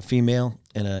 A female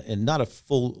and not a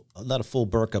full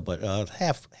burqa, but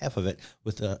half of it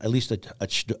with at least a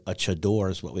chador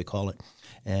is what we call it,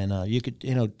 and you could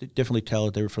definitely tell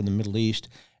that they were from the Middle East,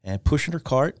 and pushing her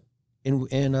cart in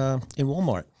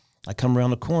Walmart. I come around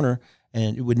the corner,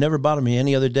 and it would never bother me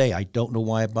any other day. I don't know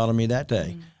why it bothered me that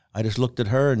day. I just looked at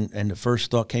her, and the first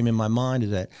thought came in my mind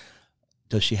is that,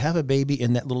 does she have a baby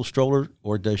in that little stroller,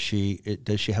 or does she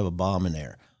have a bomb in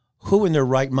there? Who in their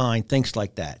right mind thinks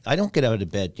like that? I don't get out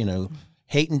of bed,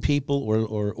 hating people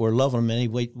or loving them any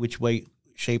way, which way,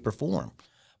 shape, or form.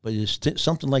 But it's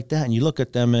something like that, and you look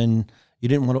at them, and I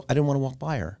didn't want to walk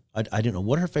by her. I didn't know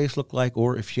what her face looked like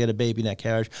or if she had a baby in that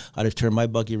carriage. I just turned my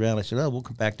buggy around. I said, oh, we'll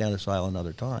come back down this aisle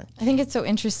another time. I think it's so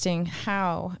interesting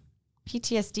how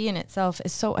PTSD in itself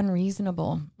is so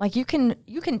unreasonable. Like you can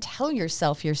tell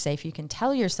yourself you're safe. You can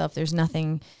tell yourself there's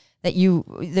nothing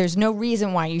there's no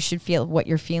reason why you should feel what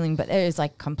you're feeling, but it is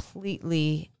like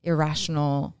completely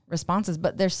irrational responses,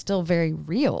 but they're still very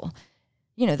real.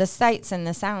 You know, the sights and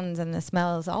the sounds and the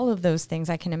smells, all of those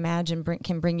things I can imagine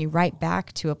can bring you right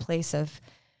back to a place of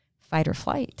fight or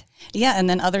flight. Yeah, and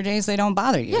then other days they don't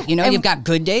bother you. Yeah, You know, you've got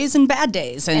good days and bad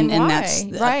days. And why? That's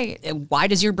Right. Why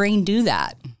does your brain do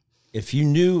that? If you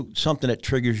knew something that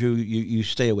triggers you, you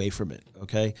stay away from it,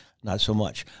 okay? Not so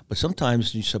much. But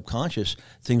sometimes in your subconscious,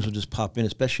 things will just pop in,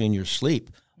 especially in your sleep.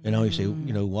 You know, you say,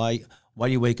 you know, why do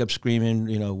you wake up screaming?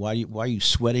 You know, why are you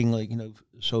sweating like, you know,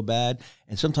 so bad?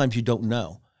 And sometimes you don't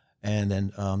know. And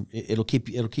then it'll keep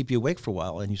you awake for a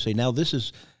while. And you say, now this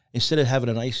is, instead of having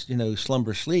a nice, you know,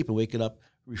 slumber sleep and waking up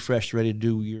refreshed, ready to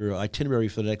do your itinerary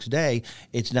for the next day,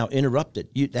 it's now interrupted.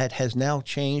 That has now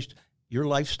changed your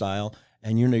lifestyle.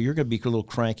 And you know you're going to be a little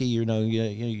cranky. You know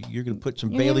you're going to put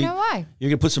some Bailey. You know why? You're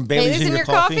going to put some Baileys in your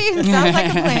coffee. Sounds like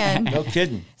a plan. No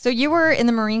kidding. So you were in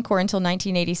the Marine Corps until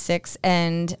 1986,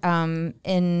 and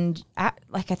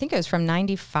I think it was from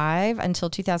 95 until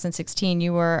 2016.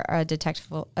 You were a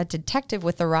detective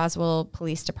with the Roswell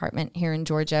Police Department here in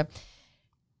Georgia.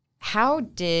 How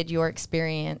did your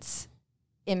experience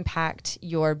impact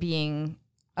your being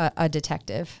a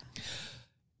detective?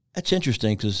 That's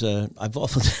interesting because I've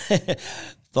often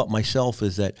thought myself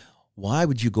is that why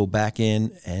would you go back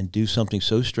in and do something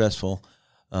so stressful,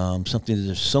 something that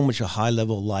there's so much a high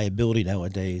level of liability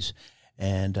nowadays,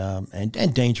 and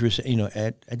dangerous, you know,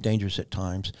 at dangerous at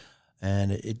times,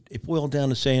 and it boiled down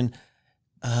to saying,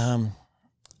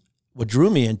 what drew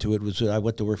me into it was that I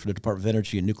went to work for the Department of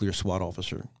Energy, a nuclear SWAT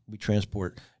officer. We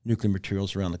transport nuclear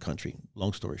materials around the country,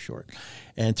 long story short.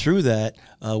 And through that,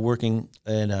 working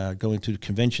and going to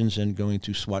conventions and going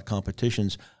to SWAT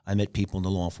competitions, I met people in the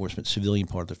law enforcement, civilian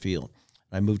part of the field.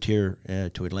 I moved here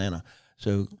to Atlanta.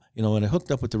 So, you know, when I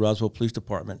hooked up with the Roswell Police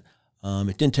Department,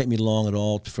 it didn't take me long at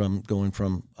all from going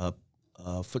from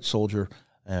a foot soldier,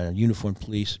 uniformed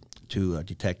police, to a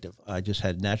detective. I just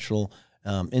had natural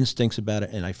instincts about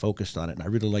it, and I focused on it. And I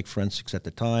really liked forensics at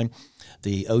the time.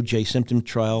 The O.J. Simpson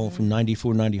trial from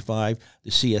 94, 95,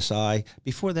 the CSI.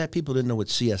 Before that, people didn't know what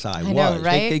CSI was. Know,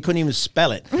 right? They couldn't even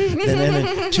spell it. And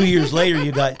then 2 years later,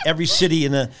 you got every city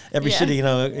in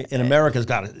America's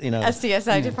got it. You know, A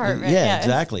CSI department. Yeah, yes.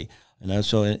 exactly. You know,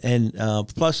 so and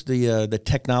plus the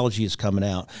technology is coming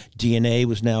out. DNA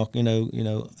was now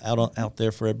out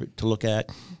there for everybody to look at,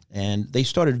 and they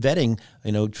started vetting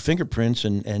fingerprints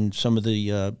and some of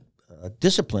the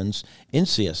disciplines in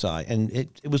CSI, and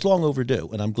it was long overdue,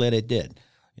 and I'm glad it did.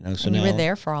 So and now, you were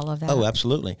there for all of that. Oh,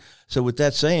 absolutely. So with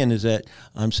that saying is that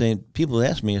I'm saying people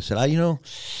ask me, I said,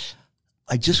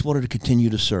 I just wanted to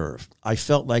continue to serve. I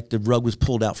felt like the rug was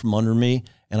pulled out from under me,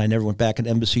 and I never went back on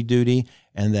embassy duty,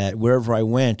 and that wherever I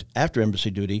went after embassy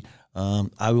duty,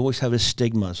 I would always have a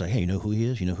stigma. It's like, hey, you know who he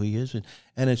is? You know who he is?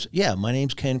 And it's, yeah, my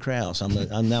name's Ken Kraus.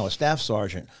 I'm now a staff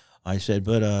sergeant. I said,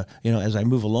 but, as I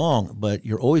move along, but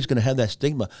you're always going to have that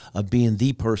stigma of being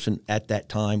the person at that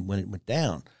time when it went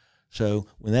down. So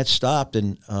when that stopped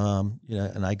and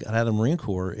I got out of the Marine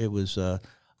Corps, it was,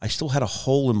 I still had a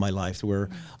hole in my life where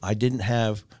I didn't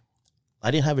have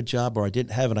a job, or I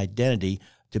didn't have an identity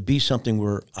to be something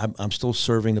where I'm still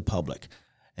serving the public.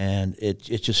 And it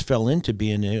just fell into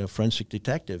being a forensic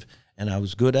detective, and I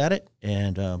was good at it.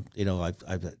 And,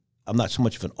 I'm not so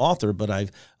much of an author, but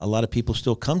a lot of people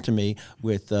still come to me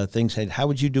with things saying, how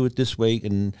would you do it this way?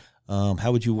 And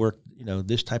how would you work,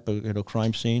 this type of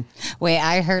crime scene? Wait,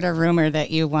 I heard a rumor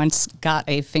that you once got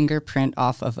a fingerprint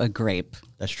off of a grape.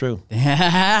 That's true. And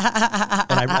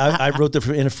I wrote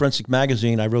in a forensic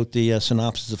magazine. I wrote the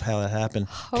synopsis of how that happened.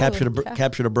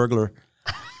 Captured a burglar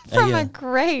from a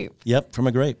grape. Yep, from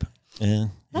a grape. And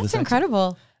that's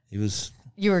incredible.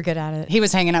 You were good at it. He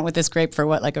was hanging out with this grape for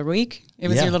what, like a week? It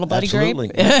was your little buddy absolutely.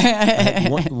 grape? I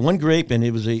had one grape, and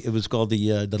it was called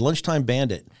the Lunchtime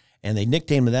Bandit. And they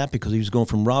nicknamed him that because he was going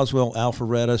from Roswell,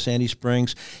 Alpharetta, Sandy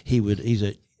Springs. He's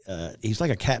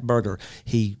like a cat burglar.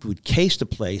 He would case the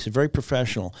place, very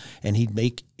professional, and he'd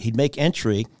make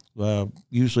entry,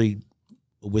 usually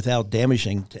without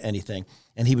damaging to anything.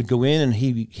 And he would go in, and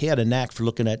he had a knack for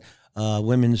looking at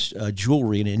women's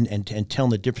jewelry and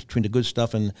telling the difference between the good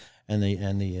stuff and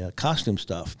the costume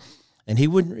stuff. And he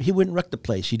wouldn't wreck the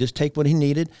place. He'd just take what he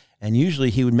needed, and usually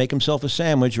he would make himself a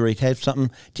sandwich, or he'd have something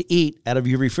to eat out of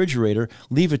your refrigerator,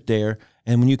 leave it there,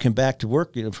 and when you come back to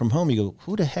work from home, you go,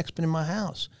 who the heck's been in my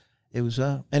house? It was,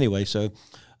 anyway, so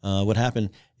what happened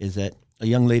is that a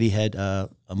young lady a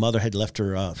mother had left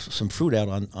her some fruit out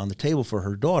on the table for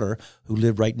her daughter who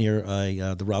lived right near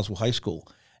the Roswell High School.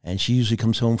 And she usually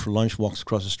comes home for lunch, walks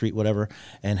across the street, whatever,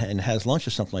 and has lunch or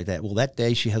something like that. Well, that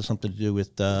day she has something to do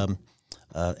with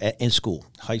in school,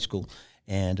 high school,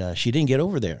 and she didn't get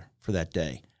over there for that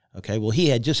day. Okay, well, he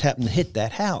had just happened to hit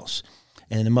that house,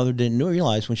 and the mother didn't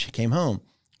realize when she came home,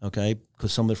 okay,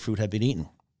 because some of the fruit had been eaten.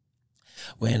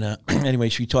 When anyway,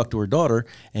 she talked to her daughter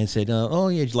and said, "Oh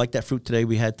yeah, did you like that fruit today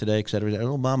we had today, et cetera?"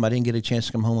 "Oh, Mom, I didn't get a chance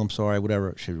to come home. I'm sorry,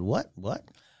 whatever." She said, "What?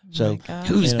 So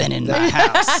who's been in my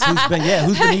house?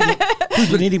 Who's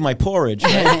been eating my porridge?"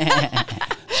 Right?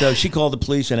 So she called the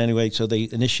police, and anyway, so they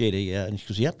initiated. And she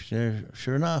goes, "Yep,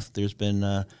 sure enough, there's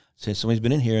been since somebody's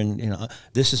been in here, and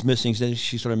this is missing." So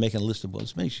she started making a list of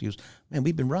what's missing. She goes, "Man,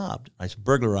 we've been robbed." I said,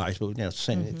 "Burglarized," but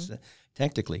same. It's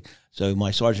technically. So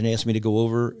my sergeant asked me to go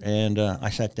over, and I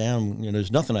sat down.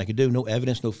 There's nothing I could do. No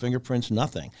evidence, no fingerprints,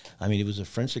 nothing. I mean, it was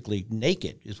forensically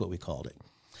naked, is what we called it.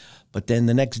 But then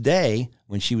the next day,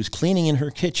 when she was cleaning in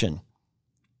her kitchen,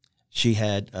 she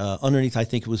had underneath, I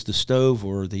think it was the stove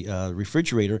or the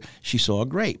refrigerator, she saw a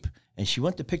grape. And she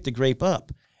went to pick the grape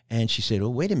up, and she said, "Oh,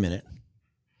 wait a minute.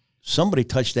 Somebody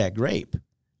touched that grape."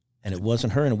 And it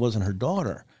wasn't her, and it wasn't her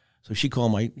daughter. So she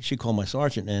called my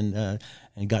sergeant and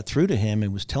got through to him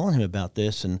and was telling him about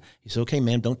this. And he said, "Okay,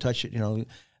 ma'am, don't touch it."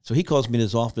 So he calls me to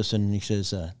his office, and he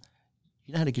says, "You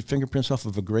know how to get fingerprints off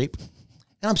of a grape?"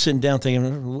 And I'm sitting down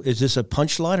thinking, is this a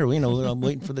punchline, or I'm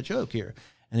waiting for the joke here?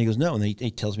 And he goes, "No." And he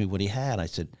tells me what he had. I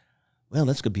said, "Well,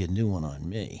 that's going to be a new one on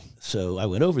me." So I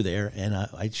went over there, and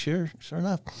I sure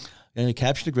enough, and I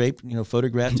captured the grape,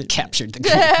 photographed it. Captured the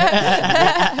grape.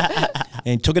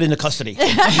 And took it into custody.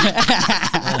 With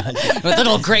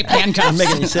little grape handcuffs. I'm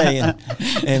making you say, and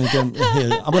I'm going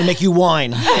to make you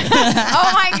whine. Oh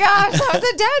my gosh, that was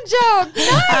a dad joke.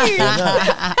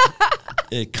 Nice.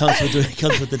 It comes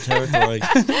with the territory.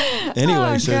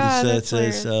 Anyway, it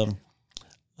says.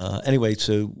 Anyway,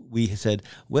 so we said,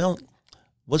 "Well,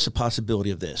 what's the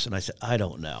possibility of this?" And I said, "I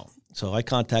don't know." So I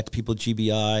contacted people at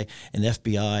GBI and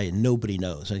FBI, and nobody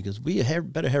knows. And he goes, "We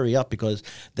better hurry up because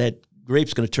that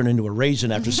grape's going to turn into a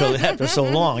raisin after so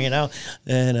long,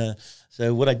 And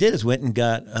so what I did is went and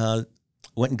got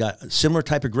similar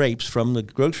type of grapes from the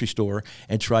grocery store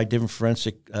and tried different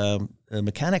forensic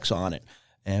mechanics on it.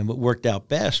 And what worked out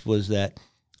best was that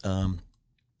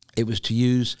it was to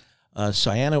use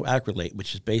cyanoacrylate,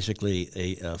 which is basically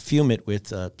a fumant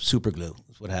with super glue.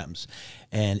 Is what happens,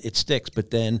 and it sticks. But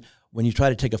then when you try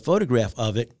to take a photograph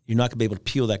of it, you're not going to be able to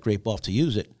peel that grape off to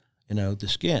use it, the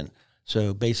skin.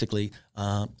 So basically,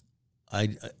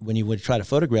 when you would try to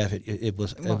photograph it, it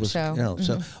was Mm-hmm.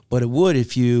 So, but it would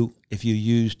if you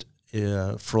used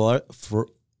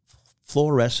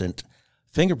fluorescent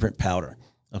fingerprint powder.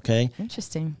 Okay.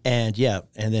 Interesting. And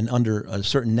then under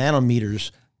certain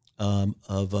nanometers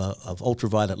of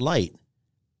ultraviolet light,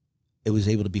 it was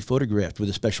able to be photographed with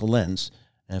a special lens.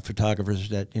 And photographers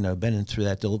that been through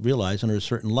that, they'll realize under a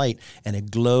certain light, and it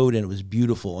glowed and it was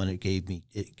beautiful, and it gave me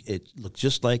it looked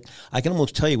just like, I can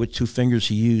almost tell you what two fingers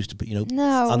he used, but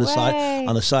on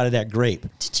the side of that grape.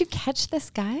 Did you catch this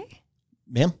guy,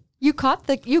 ma'am? You caught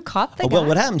the guy. Well,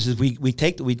 what happens is we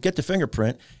get the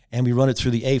fingerprint and we run it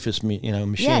through the AFIS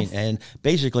machine, Yes. And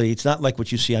basically it's not like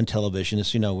what you see on television.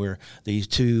 It's where these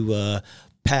two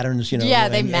patterns, they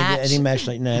match. And they match.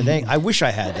 I wish I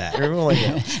had that. Really,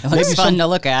 It looks fun to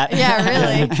look at.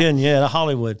 Yeah, really.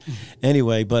 Hollywood.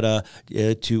 Anyway, but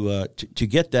to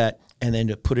get that and then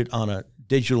to put it on a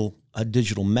digital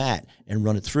mat and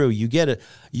run it through, you get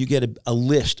a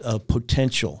list of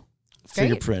potential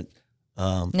fingerprint.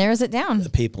 Narrows it down.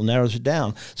 People narrows it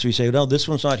down. So you say, "No, this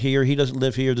one's not here. He doesn't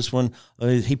live here. This one,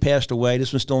 he passed away.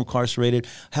 This one's still incarcerated.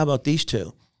 How about these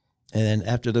two?" And then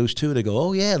after those two, they go,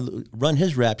 "Oh yeah, run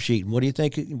his rap sheet. And what do you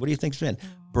think? What do you think's been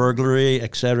burglary,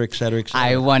 et cetera, et cetera, et cetera."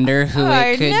 I wonder who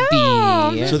it could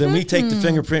be. So then we take the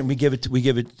fingerprint and we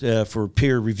give it for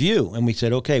peer review, and we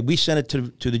said, "Okay, we send it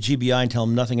to the GBI and tell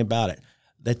them nothing about it.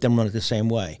 Let them run it the same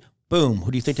way." Boom.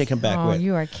 Who do you think they come back with? Oh,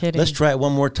 you are kidding. Let's try it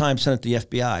one more time. Send it to the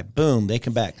FBI. Boom. They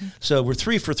come back. So we're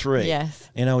 3 for 3. Yes.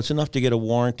 It's enough to get a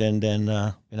warrant, and then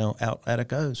out it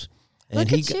goes. And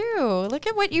Look at you. Look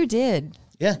at what you did.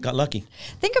 Yeah, got lucky.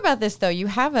 Think about this, though. You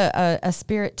have a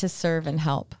spirit to serve and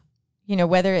help,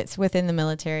 whether it's within the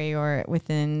military or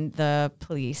within the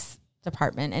police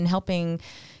department, and helping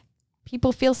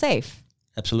people feel safe.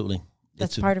 Absolutely.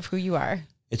 That's part of who you are.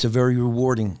 It's a very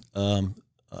rewarding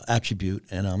attribute,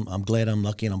 and I'm glad I'm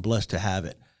lucky and I'm blessed to have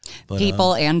it. But,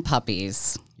 People and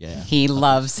puppies. Yeah. He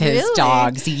loves his Really?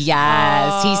 dogs.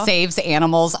 Yes. He saves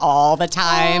animals all the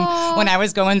time. When I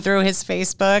was going through his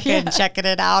Facebook and checking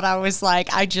it out,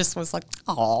 I just was like,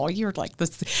 oh, you're like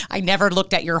this. I never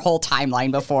looked at your whole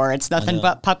timeline before. It's nothing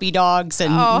but puppy dogs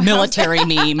and military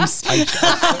memes.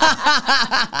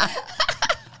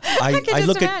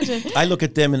 I look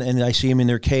at them and I see them in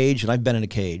their cage, and I've been in a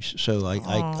cage, so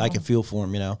I can feel for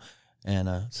them, you know.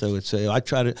 And so it's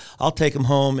I'll take them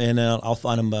home, and I'll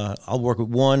find them. I'll work with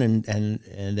one, and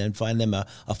then find them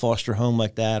a foster home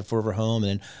like that, a forever home,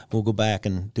 and then we'll go back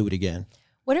and do it again.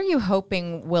 What are you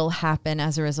hoping will happen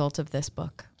as a result of this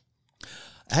book?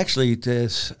 Actually,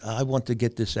 I want to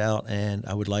get this out, and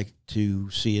I would like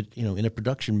to see it, you know, in a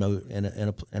production mode, in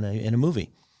a movie.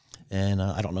 And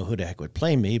I don't know who the heck would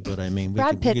play me, but I mean,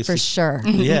 Brad Pitt for sure.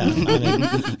 Yeah, I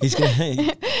mean, he's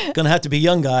gonna have to be a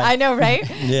young guy. I know, right?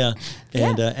 Yeah,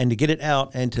 and to get it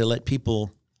out and to let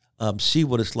people see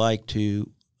what it's like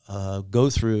to go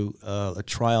through a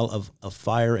trial of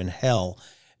fire and hell,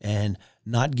 and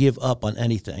not give up on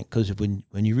anything. Because when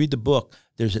you read the book,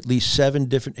 there's at least 7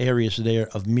 different areas there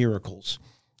of miracles,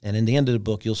 and in the end of the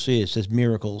book, you'll see it says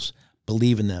miracles.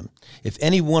 Believe in them. If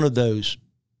any one of those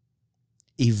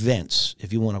events,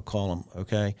 if you want to call them,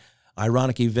 okay,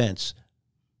 ironic events,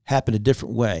 happen a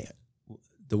different way,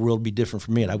 the world would be different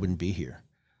for me, and I wouldn't be here.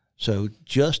 So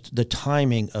just the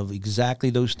timing of exactly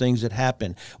those things that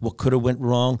happened, what could have went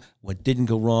wrong, what didn't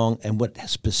go wrong, and what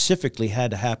specifically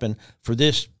had to happen for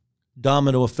this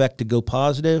domino effect to go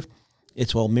positive,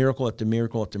 it's all miracle after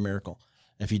miracle after miracle.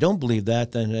 And if you don't believe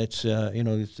that, then it's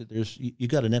you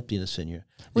got an emptiness in you.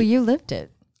 Well, you lived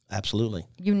it. Absolutely.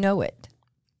 You know it.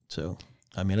 So,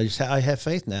 I mean, I have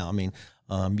faith now. I mean,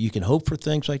 you can hope for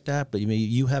things like that, but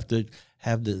you have to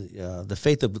have the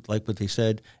faith of, like what they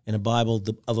said in the Bible,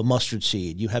 of a mustard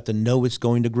seed. You have to know it's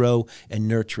going to grow and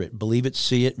nurture it, believe it,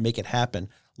 see it, make it happen,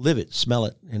 live it, smell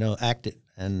it, act it,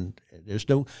 and there's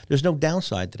no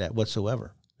downside to that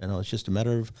whatsoever. It's just a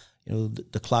matter of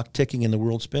the clock ticking and the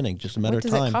world spinning. Just a matter of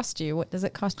time. What does it cost you? What does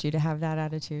it cost you to have that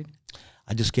attitude?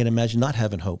 I just can't imagine not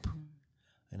having hope.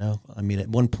 I mean, at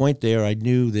one point there, I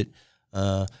knew that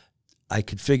I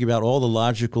could figure out all the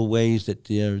logical ways that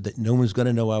that no one's going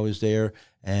to know I was there,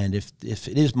 and if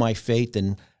it is my fate,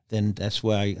 then that's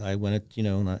why I went,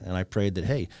 and I prayed that,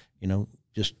 hey,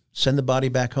 just send the body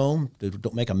back home,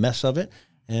 don't make a mess of it,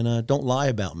 and don't lie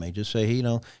about me. Just say, hey,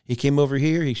 he came over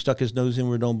here, he stuck his nose in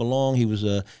where it don't belong. He was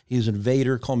an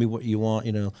invader. Call me what you want.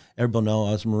 Everybody know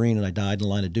I was a Marine and I died in the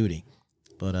line of duty.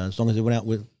 But as long as it went out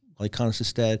with, like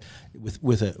Constance said,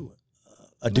 with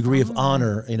a degree of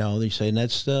honor, they say, and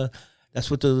that's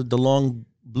what the long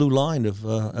blue line of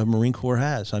a Marine Corps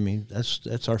has. I mean,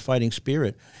 that's our fighting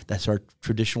spirit. That's our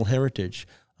traditional heritage,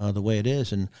 the way it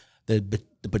is. And the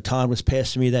baton was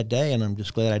passed to me that day, and I'm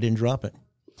just glad I didn't drop it.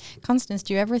 Constance,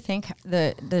 do you ever think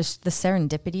the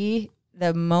serendipity,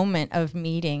 the moment of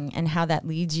meeting, and how that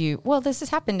leads you? Well, this has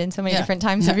happened in so many different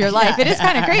times of your life. It is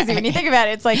kind of crazy when you think about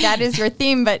it. It's like that is your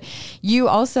theme, but you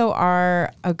also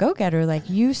are a go-getter. Like,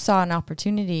 you saw an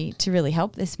opportunity to really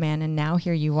help this man, and now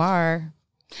here you are.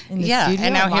 In the studio,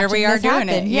 and now here we are doing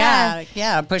happen. it.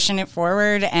 Yeah, pushing it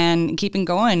forward and keeping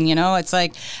going. It's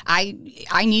like I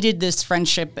needed this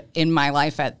friendship in my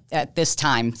life at this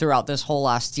time throughout this whole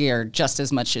last year just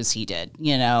as much as he did.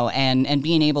 And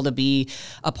being able to be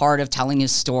a part of telling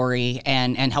his story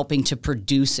and helping to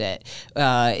produce it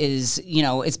is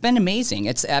it's been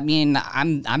amazing.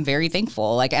 I'm very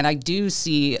thankful. And I do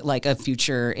see a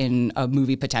future in a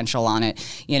movie potential on it.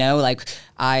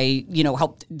 I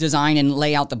helped design and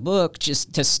lay out the book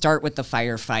just to start with the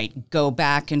firefight, go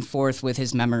back and forth with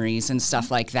his memories and stuff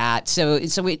like that. So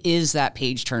it is that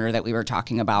page turner that we were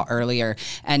talking about earlier,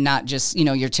 and not just,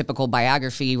 your typical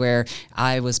biography where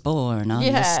I was born on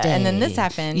this day. And then this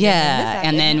happened. Yeah.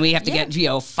 And then we have to get,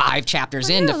 5 chapters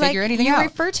in to figure anything out. You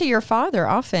refer to your father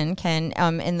often, Ken,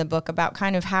 in the book about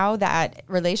kind of how that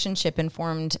relationship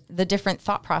informed the different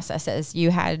thought processes you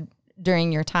had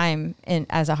during your time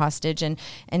as a hostage, and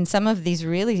some of these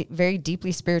really very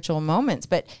deeply spiritual moments,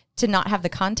 but to not have the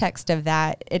context of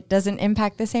that, it doesn't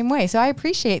impact the same way. So I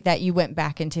appreciate that you went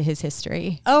back into his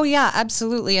history. Oh yeah,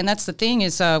 absolutely. And that's the thing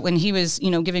is when he was,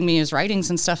 giving me his writings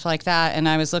and stuff like that, and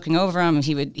I was looking over them,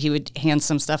 he would hand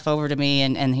some stuff over to me,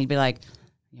 and he'd be like,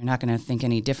 "You're not going to think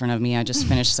any different of me. I just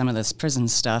finished some of this prison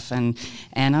stuff." And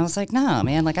I was like, no,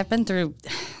 man,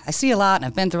 I see a lot, and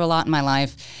I've been through a lot in my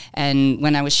life. And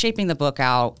when I was shaping the book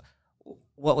out,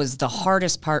 what was the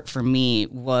hardest part for me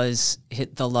was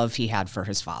the love he had for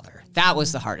his father. That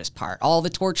was the hardest part. All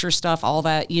the torture stuff, all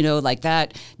that, like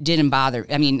that didn't bother.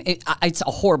 I mean, it's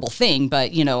a horrible thing,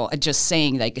 but, just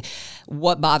saying like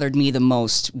what bothered me the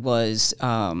most was,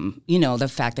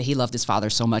 the fact that he loved his father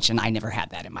so much and I never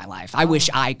had that in my life. I wish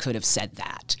I could have said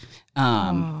that,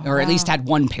 or at least had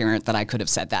one parent that I could have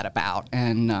said that about.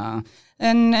 And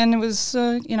it was,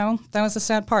 that was a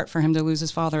sad part for him to lose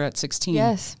his father at 16.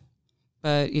 Yes.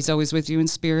 But he's always with you in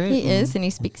spirit. He is, and he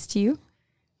speaks to you.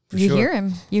 For you sure. hear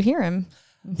him. You hear him.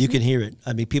 You can hear it.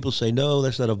 I mean, people say, no,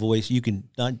 that's not a voice. You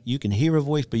can hear a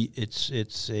voice, but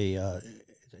it's a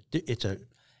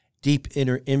deep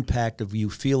inner impact of you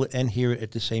feel it and hear it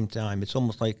at the same time. It's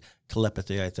almost like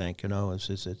telepathy, I think.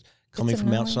 It's coming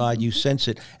from outside. You sense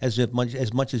it as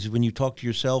much as when you talk to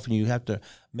yourself and you have to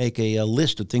make a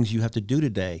list of things you have to do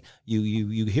today.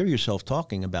 You hear yourself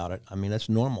talking about it. I mean, that's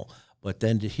normal. But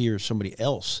then to hear somebody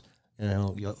else,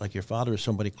 like your father or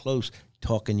somebody close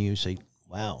talking to you, say,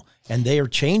 wow. And they are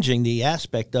changing the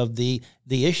aspect of the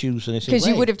issues. And they say, because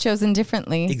you would have chosen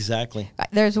differently. Exactly.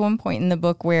 There's one point in the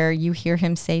book where you hear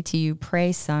him say to you,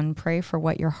 pray, son, pray for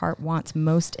what your heart wants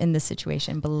most in the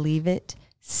situation. Believe it,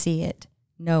 see it,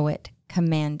 know it,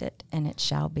 command it, and it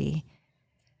shall be.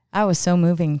 That was so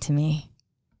moving to me.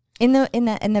 In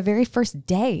the very first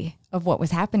day of what was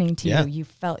happening to you, you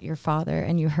felt your father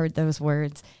and you heard those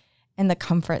words and the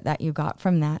comfort that you got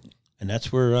from that. And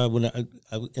that's where when I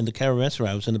in the caravanserai,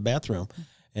 I was in the bathroom,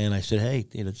 and I said, "Hey,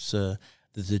 it's the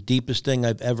deepest thing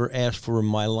I've ever asked for in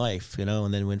my life,"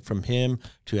 and then went from him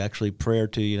to actually prayer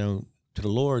to to the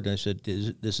Lord. And I said,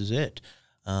 "This is it.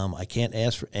 I can't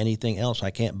ask for anything else.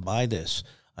 I can't buy this.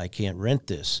 I can't rent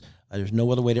this. There's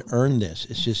no other way to earn this.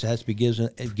 It just has to be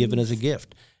given as a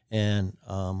gift." And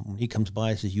when he comes by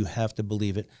and says, you have to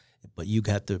believe it, but you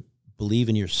have to believe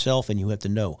in yourself and you have to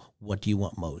know what do you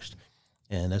want most.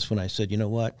 And that's when I said, you know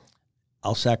what,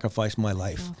 I'll sacrifice my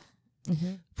life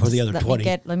for the other 20.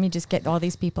 Let me just get all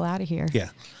these people out of here.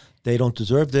 Yeah, they don't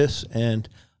deserve this. And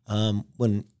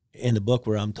when in the book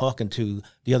where I'm talking to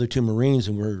the other two Marines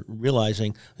and we're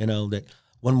realizing, that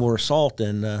one more assault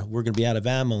and we're going to be out of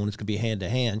ammo and it's going to be hand to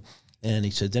hand. And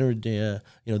he said, they're going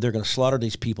to slaughter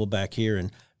these people back here.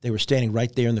 And they were standing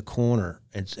right there in the corner,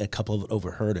 and a couple of it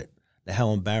overheard it. Now,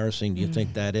 how embarrassing do you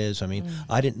think that is? I mean,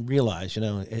 I didn't realize, in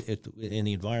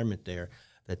the environment there,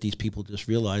 that these people just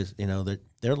realized, that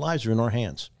their lives are in our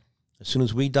hands. As soon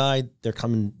as we died, they're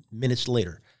coming minutes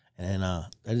later, and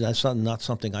that's not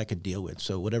something I could deal with.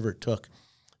 So whatever it took,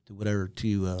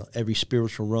 to every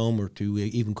spiritual realm, or to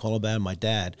even call about my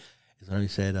dad, is when he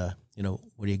said,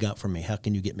 what do you got for me? How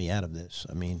can you get me out of this?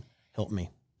 I mean, help me.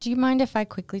 Do you mind if I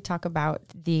quickly talk about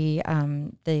the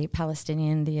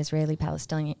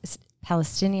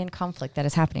Israeli-Palestinian conflict that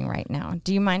is happening right now?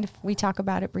 Do you mind if we talk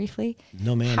about it briefly?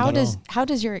 No, ma'am. How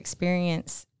does your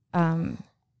experience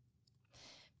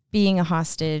being a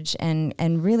hostage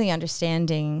and really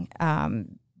understanding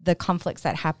the conflicts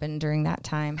that happened during that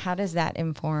time, how does that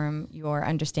inform your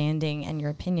understanding and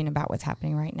your opinion about what's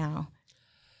happening right now?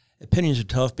 Opinions are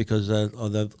tough because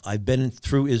I've been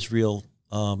through Israel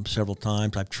several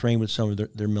times. I've trained with some of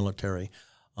their military.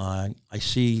 I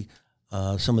see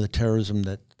some of the terrorism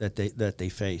that they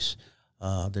face.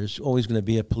 There's always going to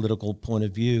be a political point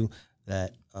of view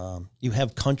that you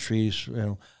have countries,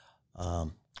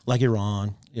 like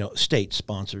Iran, state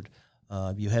sponsored.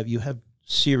 You have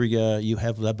Syria, you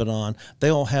have Lebanon. They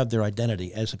all have their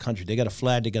identity as a country. They got a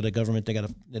flag, they got a government,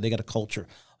 they got a culture,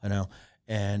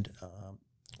 And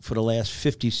for the last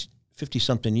 50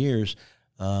 something years,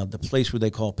 the place where they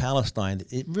call Palestine,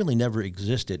 it really never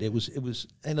existed. It was,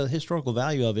 and the historical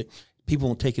value of it, people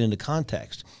won't take it into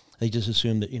context. They just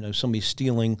assume that somebody's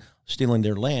stealing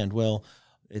their land. Well,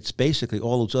 it's basically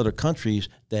all those other countries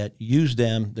that use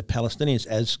them, the Palestinians,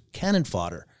 as cannon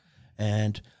fodder,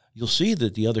 and you'll see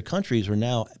that the other countries are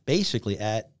now basically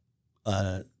at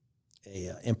a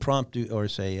impromptu, or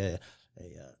say a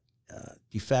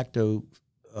de facto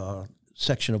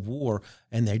section of war,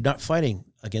 and they're not fighting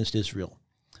against Israel.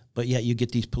 But yet you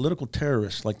get these political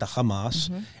terrorists like the Hamas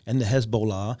and the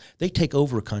Hezbollah. They take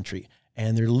over a country,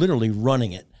 and they're literally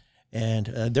running it. And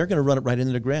they're going to run it right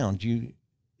into the ground.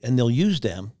 And they'll use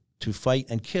them to fight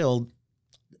and kill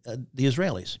the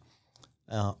Israelis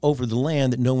over the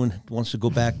land that no one wants to go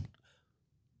back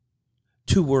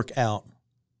to work out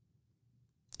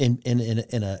in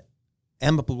an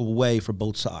amicable way for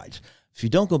both sides. If you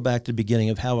don't go back to the beginning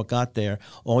of how it got there,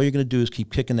 all you're going to do is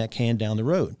keep kicking that can down the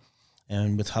road.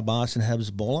 And with Hamas and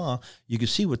Hezbollah, you can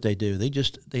see what they do.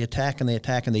 They attack and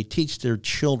they teach their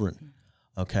children,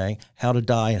 how to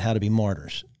die and how to be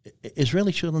martyrs.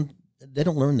 Israeli children, they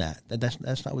don't learn that.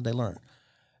 That's not what they learn.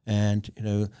 And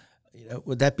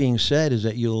with that being said, is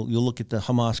that you'll look at the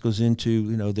Hamas goes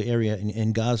into the area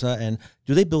in Gaza, and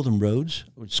do they build them roads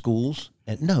or schools?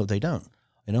 And no, they don't.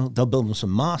 They'll build them some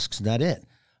mosques, not it.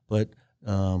 But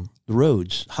the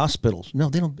roads, hospitals, no,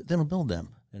 they don't build them.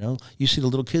 You see the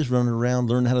little kids running around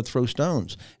learning how to throw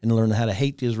stones and learn how to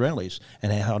hate the Israelis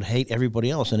and how to hate everybody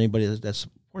else and anybody that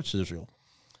supports Israel.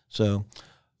 So,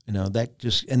 that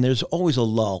just, and there's always a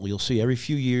lull. You'll see every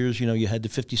few years, you had the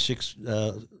 56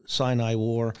 Sinai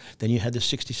War, then you had the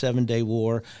 67-day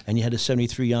war, and you had the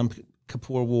 73 Yom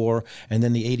Kippur War, and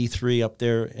then the 83 up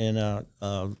there in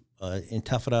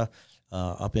Tafra,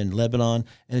 up in Lebanon.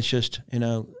 And it's just,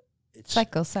 it's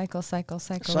cycle.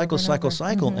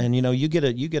 Mm-hmm. And you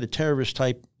get a terrorist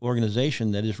type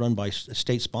organization that is run by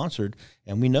state sponsored,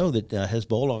 and we know that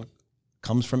Hezbollah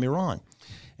comes from Iran.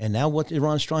 And now what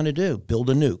Iran's trying to do, build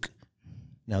a nuke.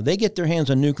 Now they get their hands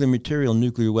on nuclear material,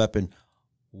 nuclear weapon.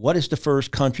 What is the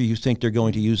first country you think they're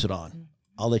going to use it on? Mm-hmm.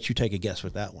 I'll let you take a guess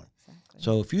with that one. Exactly.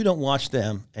 So if you don't watch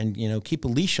them and keep a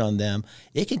leash on them,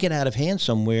 it can get out of hand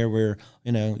somewhere where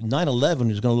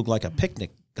 9/11 is going to look like a picnic,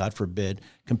 God forbid,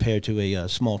 compared to a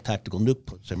small tactical nuke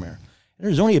put somewhere. And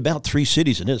there's only about 3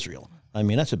 cities in Israel. I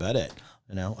mean, that's about it.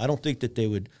 I don't think that they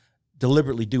would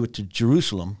deliberately do it to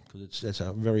Jerusalem, because that's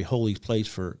a very holy place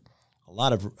for a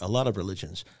lot of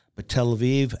religions. But Tel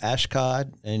Aviv,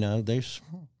 Ashdod, there's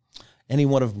any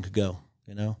one of them could go.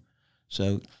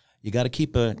 So you got to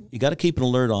keep an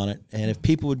alert on it. And if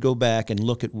people would go back and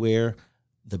look at where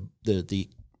the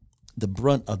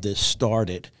brunt of this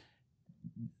started,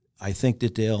 I think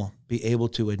that they'll be able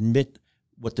to admit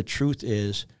what the truth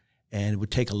is, and it would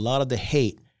take a lot of the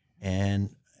hate and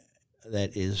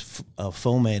that is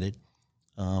fomented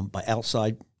by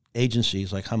outside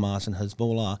agencies like Hamas and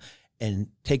Hezbollah, and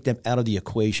take them out of the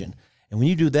equation. And when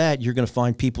you do that, you're going to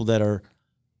find people that are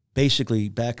basically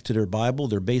back to their Bible,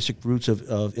 their basic roots of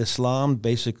Islam,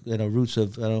 basic roots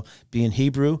of being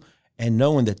Hebrew, and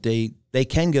knowing that they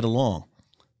can get along.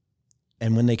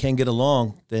 And when they can get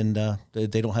along, then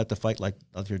they don't have to fight like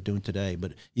they're doing today.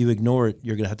 But you ignore it,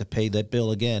 you're going to have to pay that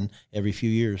bill again every few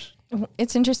years.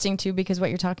 It's interesting, too, because what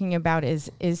you're talking about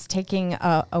is taking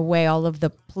away all of the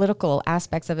political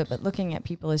aspects of it, but looking at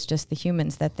people as just the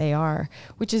humans that they are,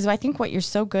 which is, I think, what you're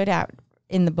so good at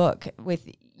in the book with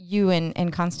you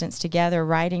and Constance together,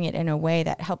 writing it in a way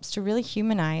that helps to really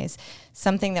humanize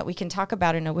something that we can talk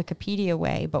about in a Wikipedia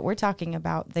way, but we're talking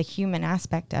about the human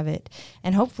aspect of it.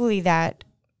 And hopefully that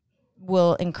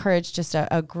will encourage just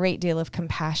a great deal of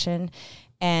compassion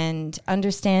and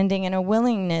understanding and a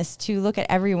willingness to look at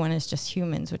everyone as just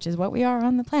humans, which is what we are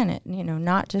on the planet,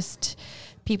 not just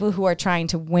people who are trying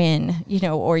to win,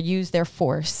 or use their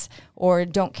force or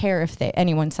don't care if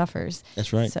anyone suffers.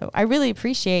 That's right. So I really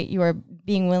appreciate your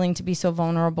being willing to be so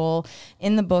vulnerable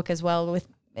in the book as well with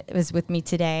me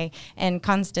today. And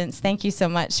Constance, thank you so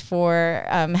much for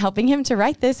helping him to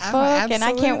write this book. Absolutely. And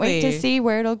I can't wait to see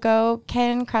where it'll go.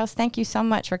 Ken Kraus, thank you so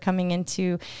much for coming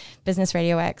into Business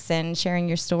RadioX and sharing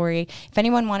your story. If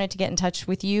anyone wanted to get in touch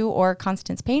with you or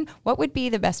Constance Payne, what would be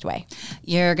the best way?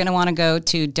 You're going to want to go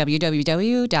to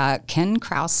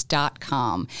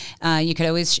www.kenkraus.com. You could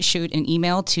always shoot an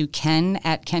email to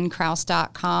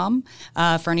ken@kenkraus.com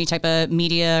for any type of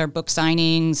media or book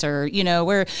signings, or,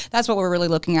 that's what we're really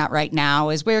looking at right now,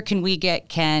 is where can we get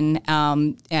Ken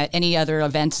at any other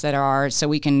events that are, so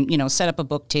we can, set up a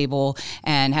book table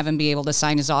and have him be able to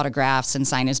sign his autographs and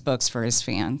sign his books for his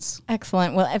fans.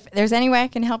 Excellent. Well, if there's any way I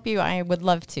can help you, I would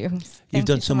love to. You've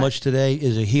done so much today.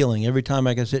 Is a healing. Every time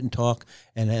I can sit and talk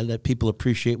and let people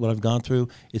appreciate what I've gone through,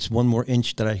 it's one more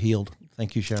inch that I healed.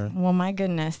 Thank you, Sharon. Well, my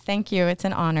goodness. Thank you. It's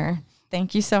an honor.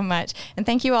 Thank you so much. And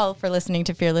thank you all for listening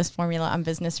to Fearless Formula on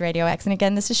Business RadioX. And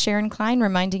again, this is Sharon Klein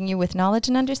reminding you, with knowledge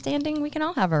and understanding, we can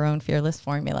all have our own fearless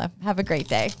formula. Have a great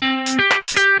day.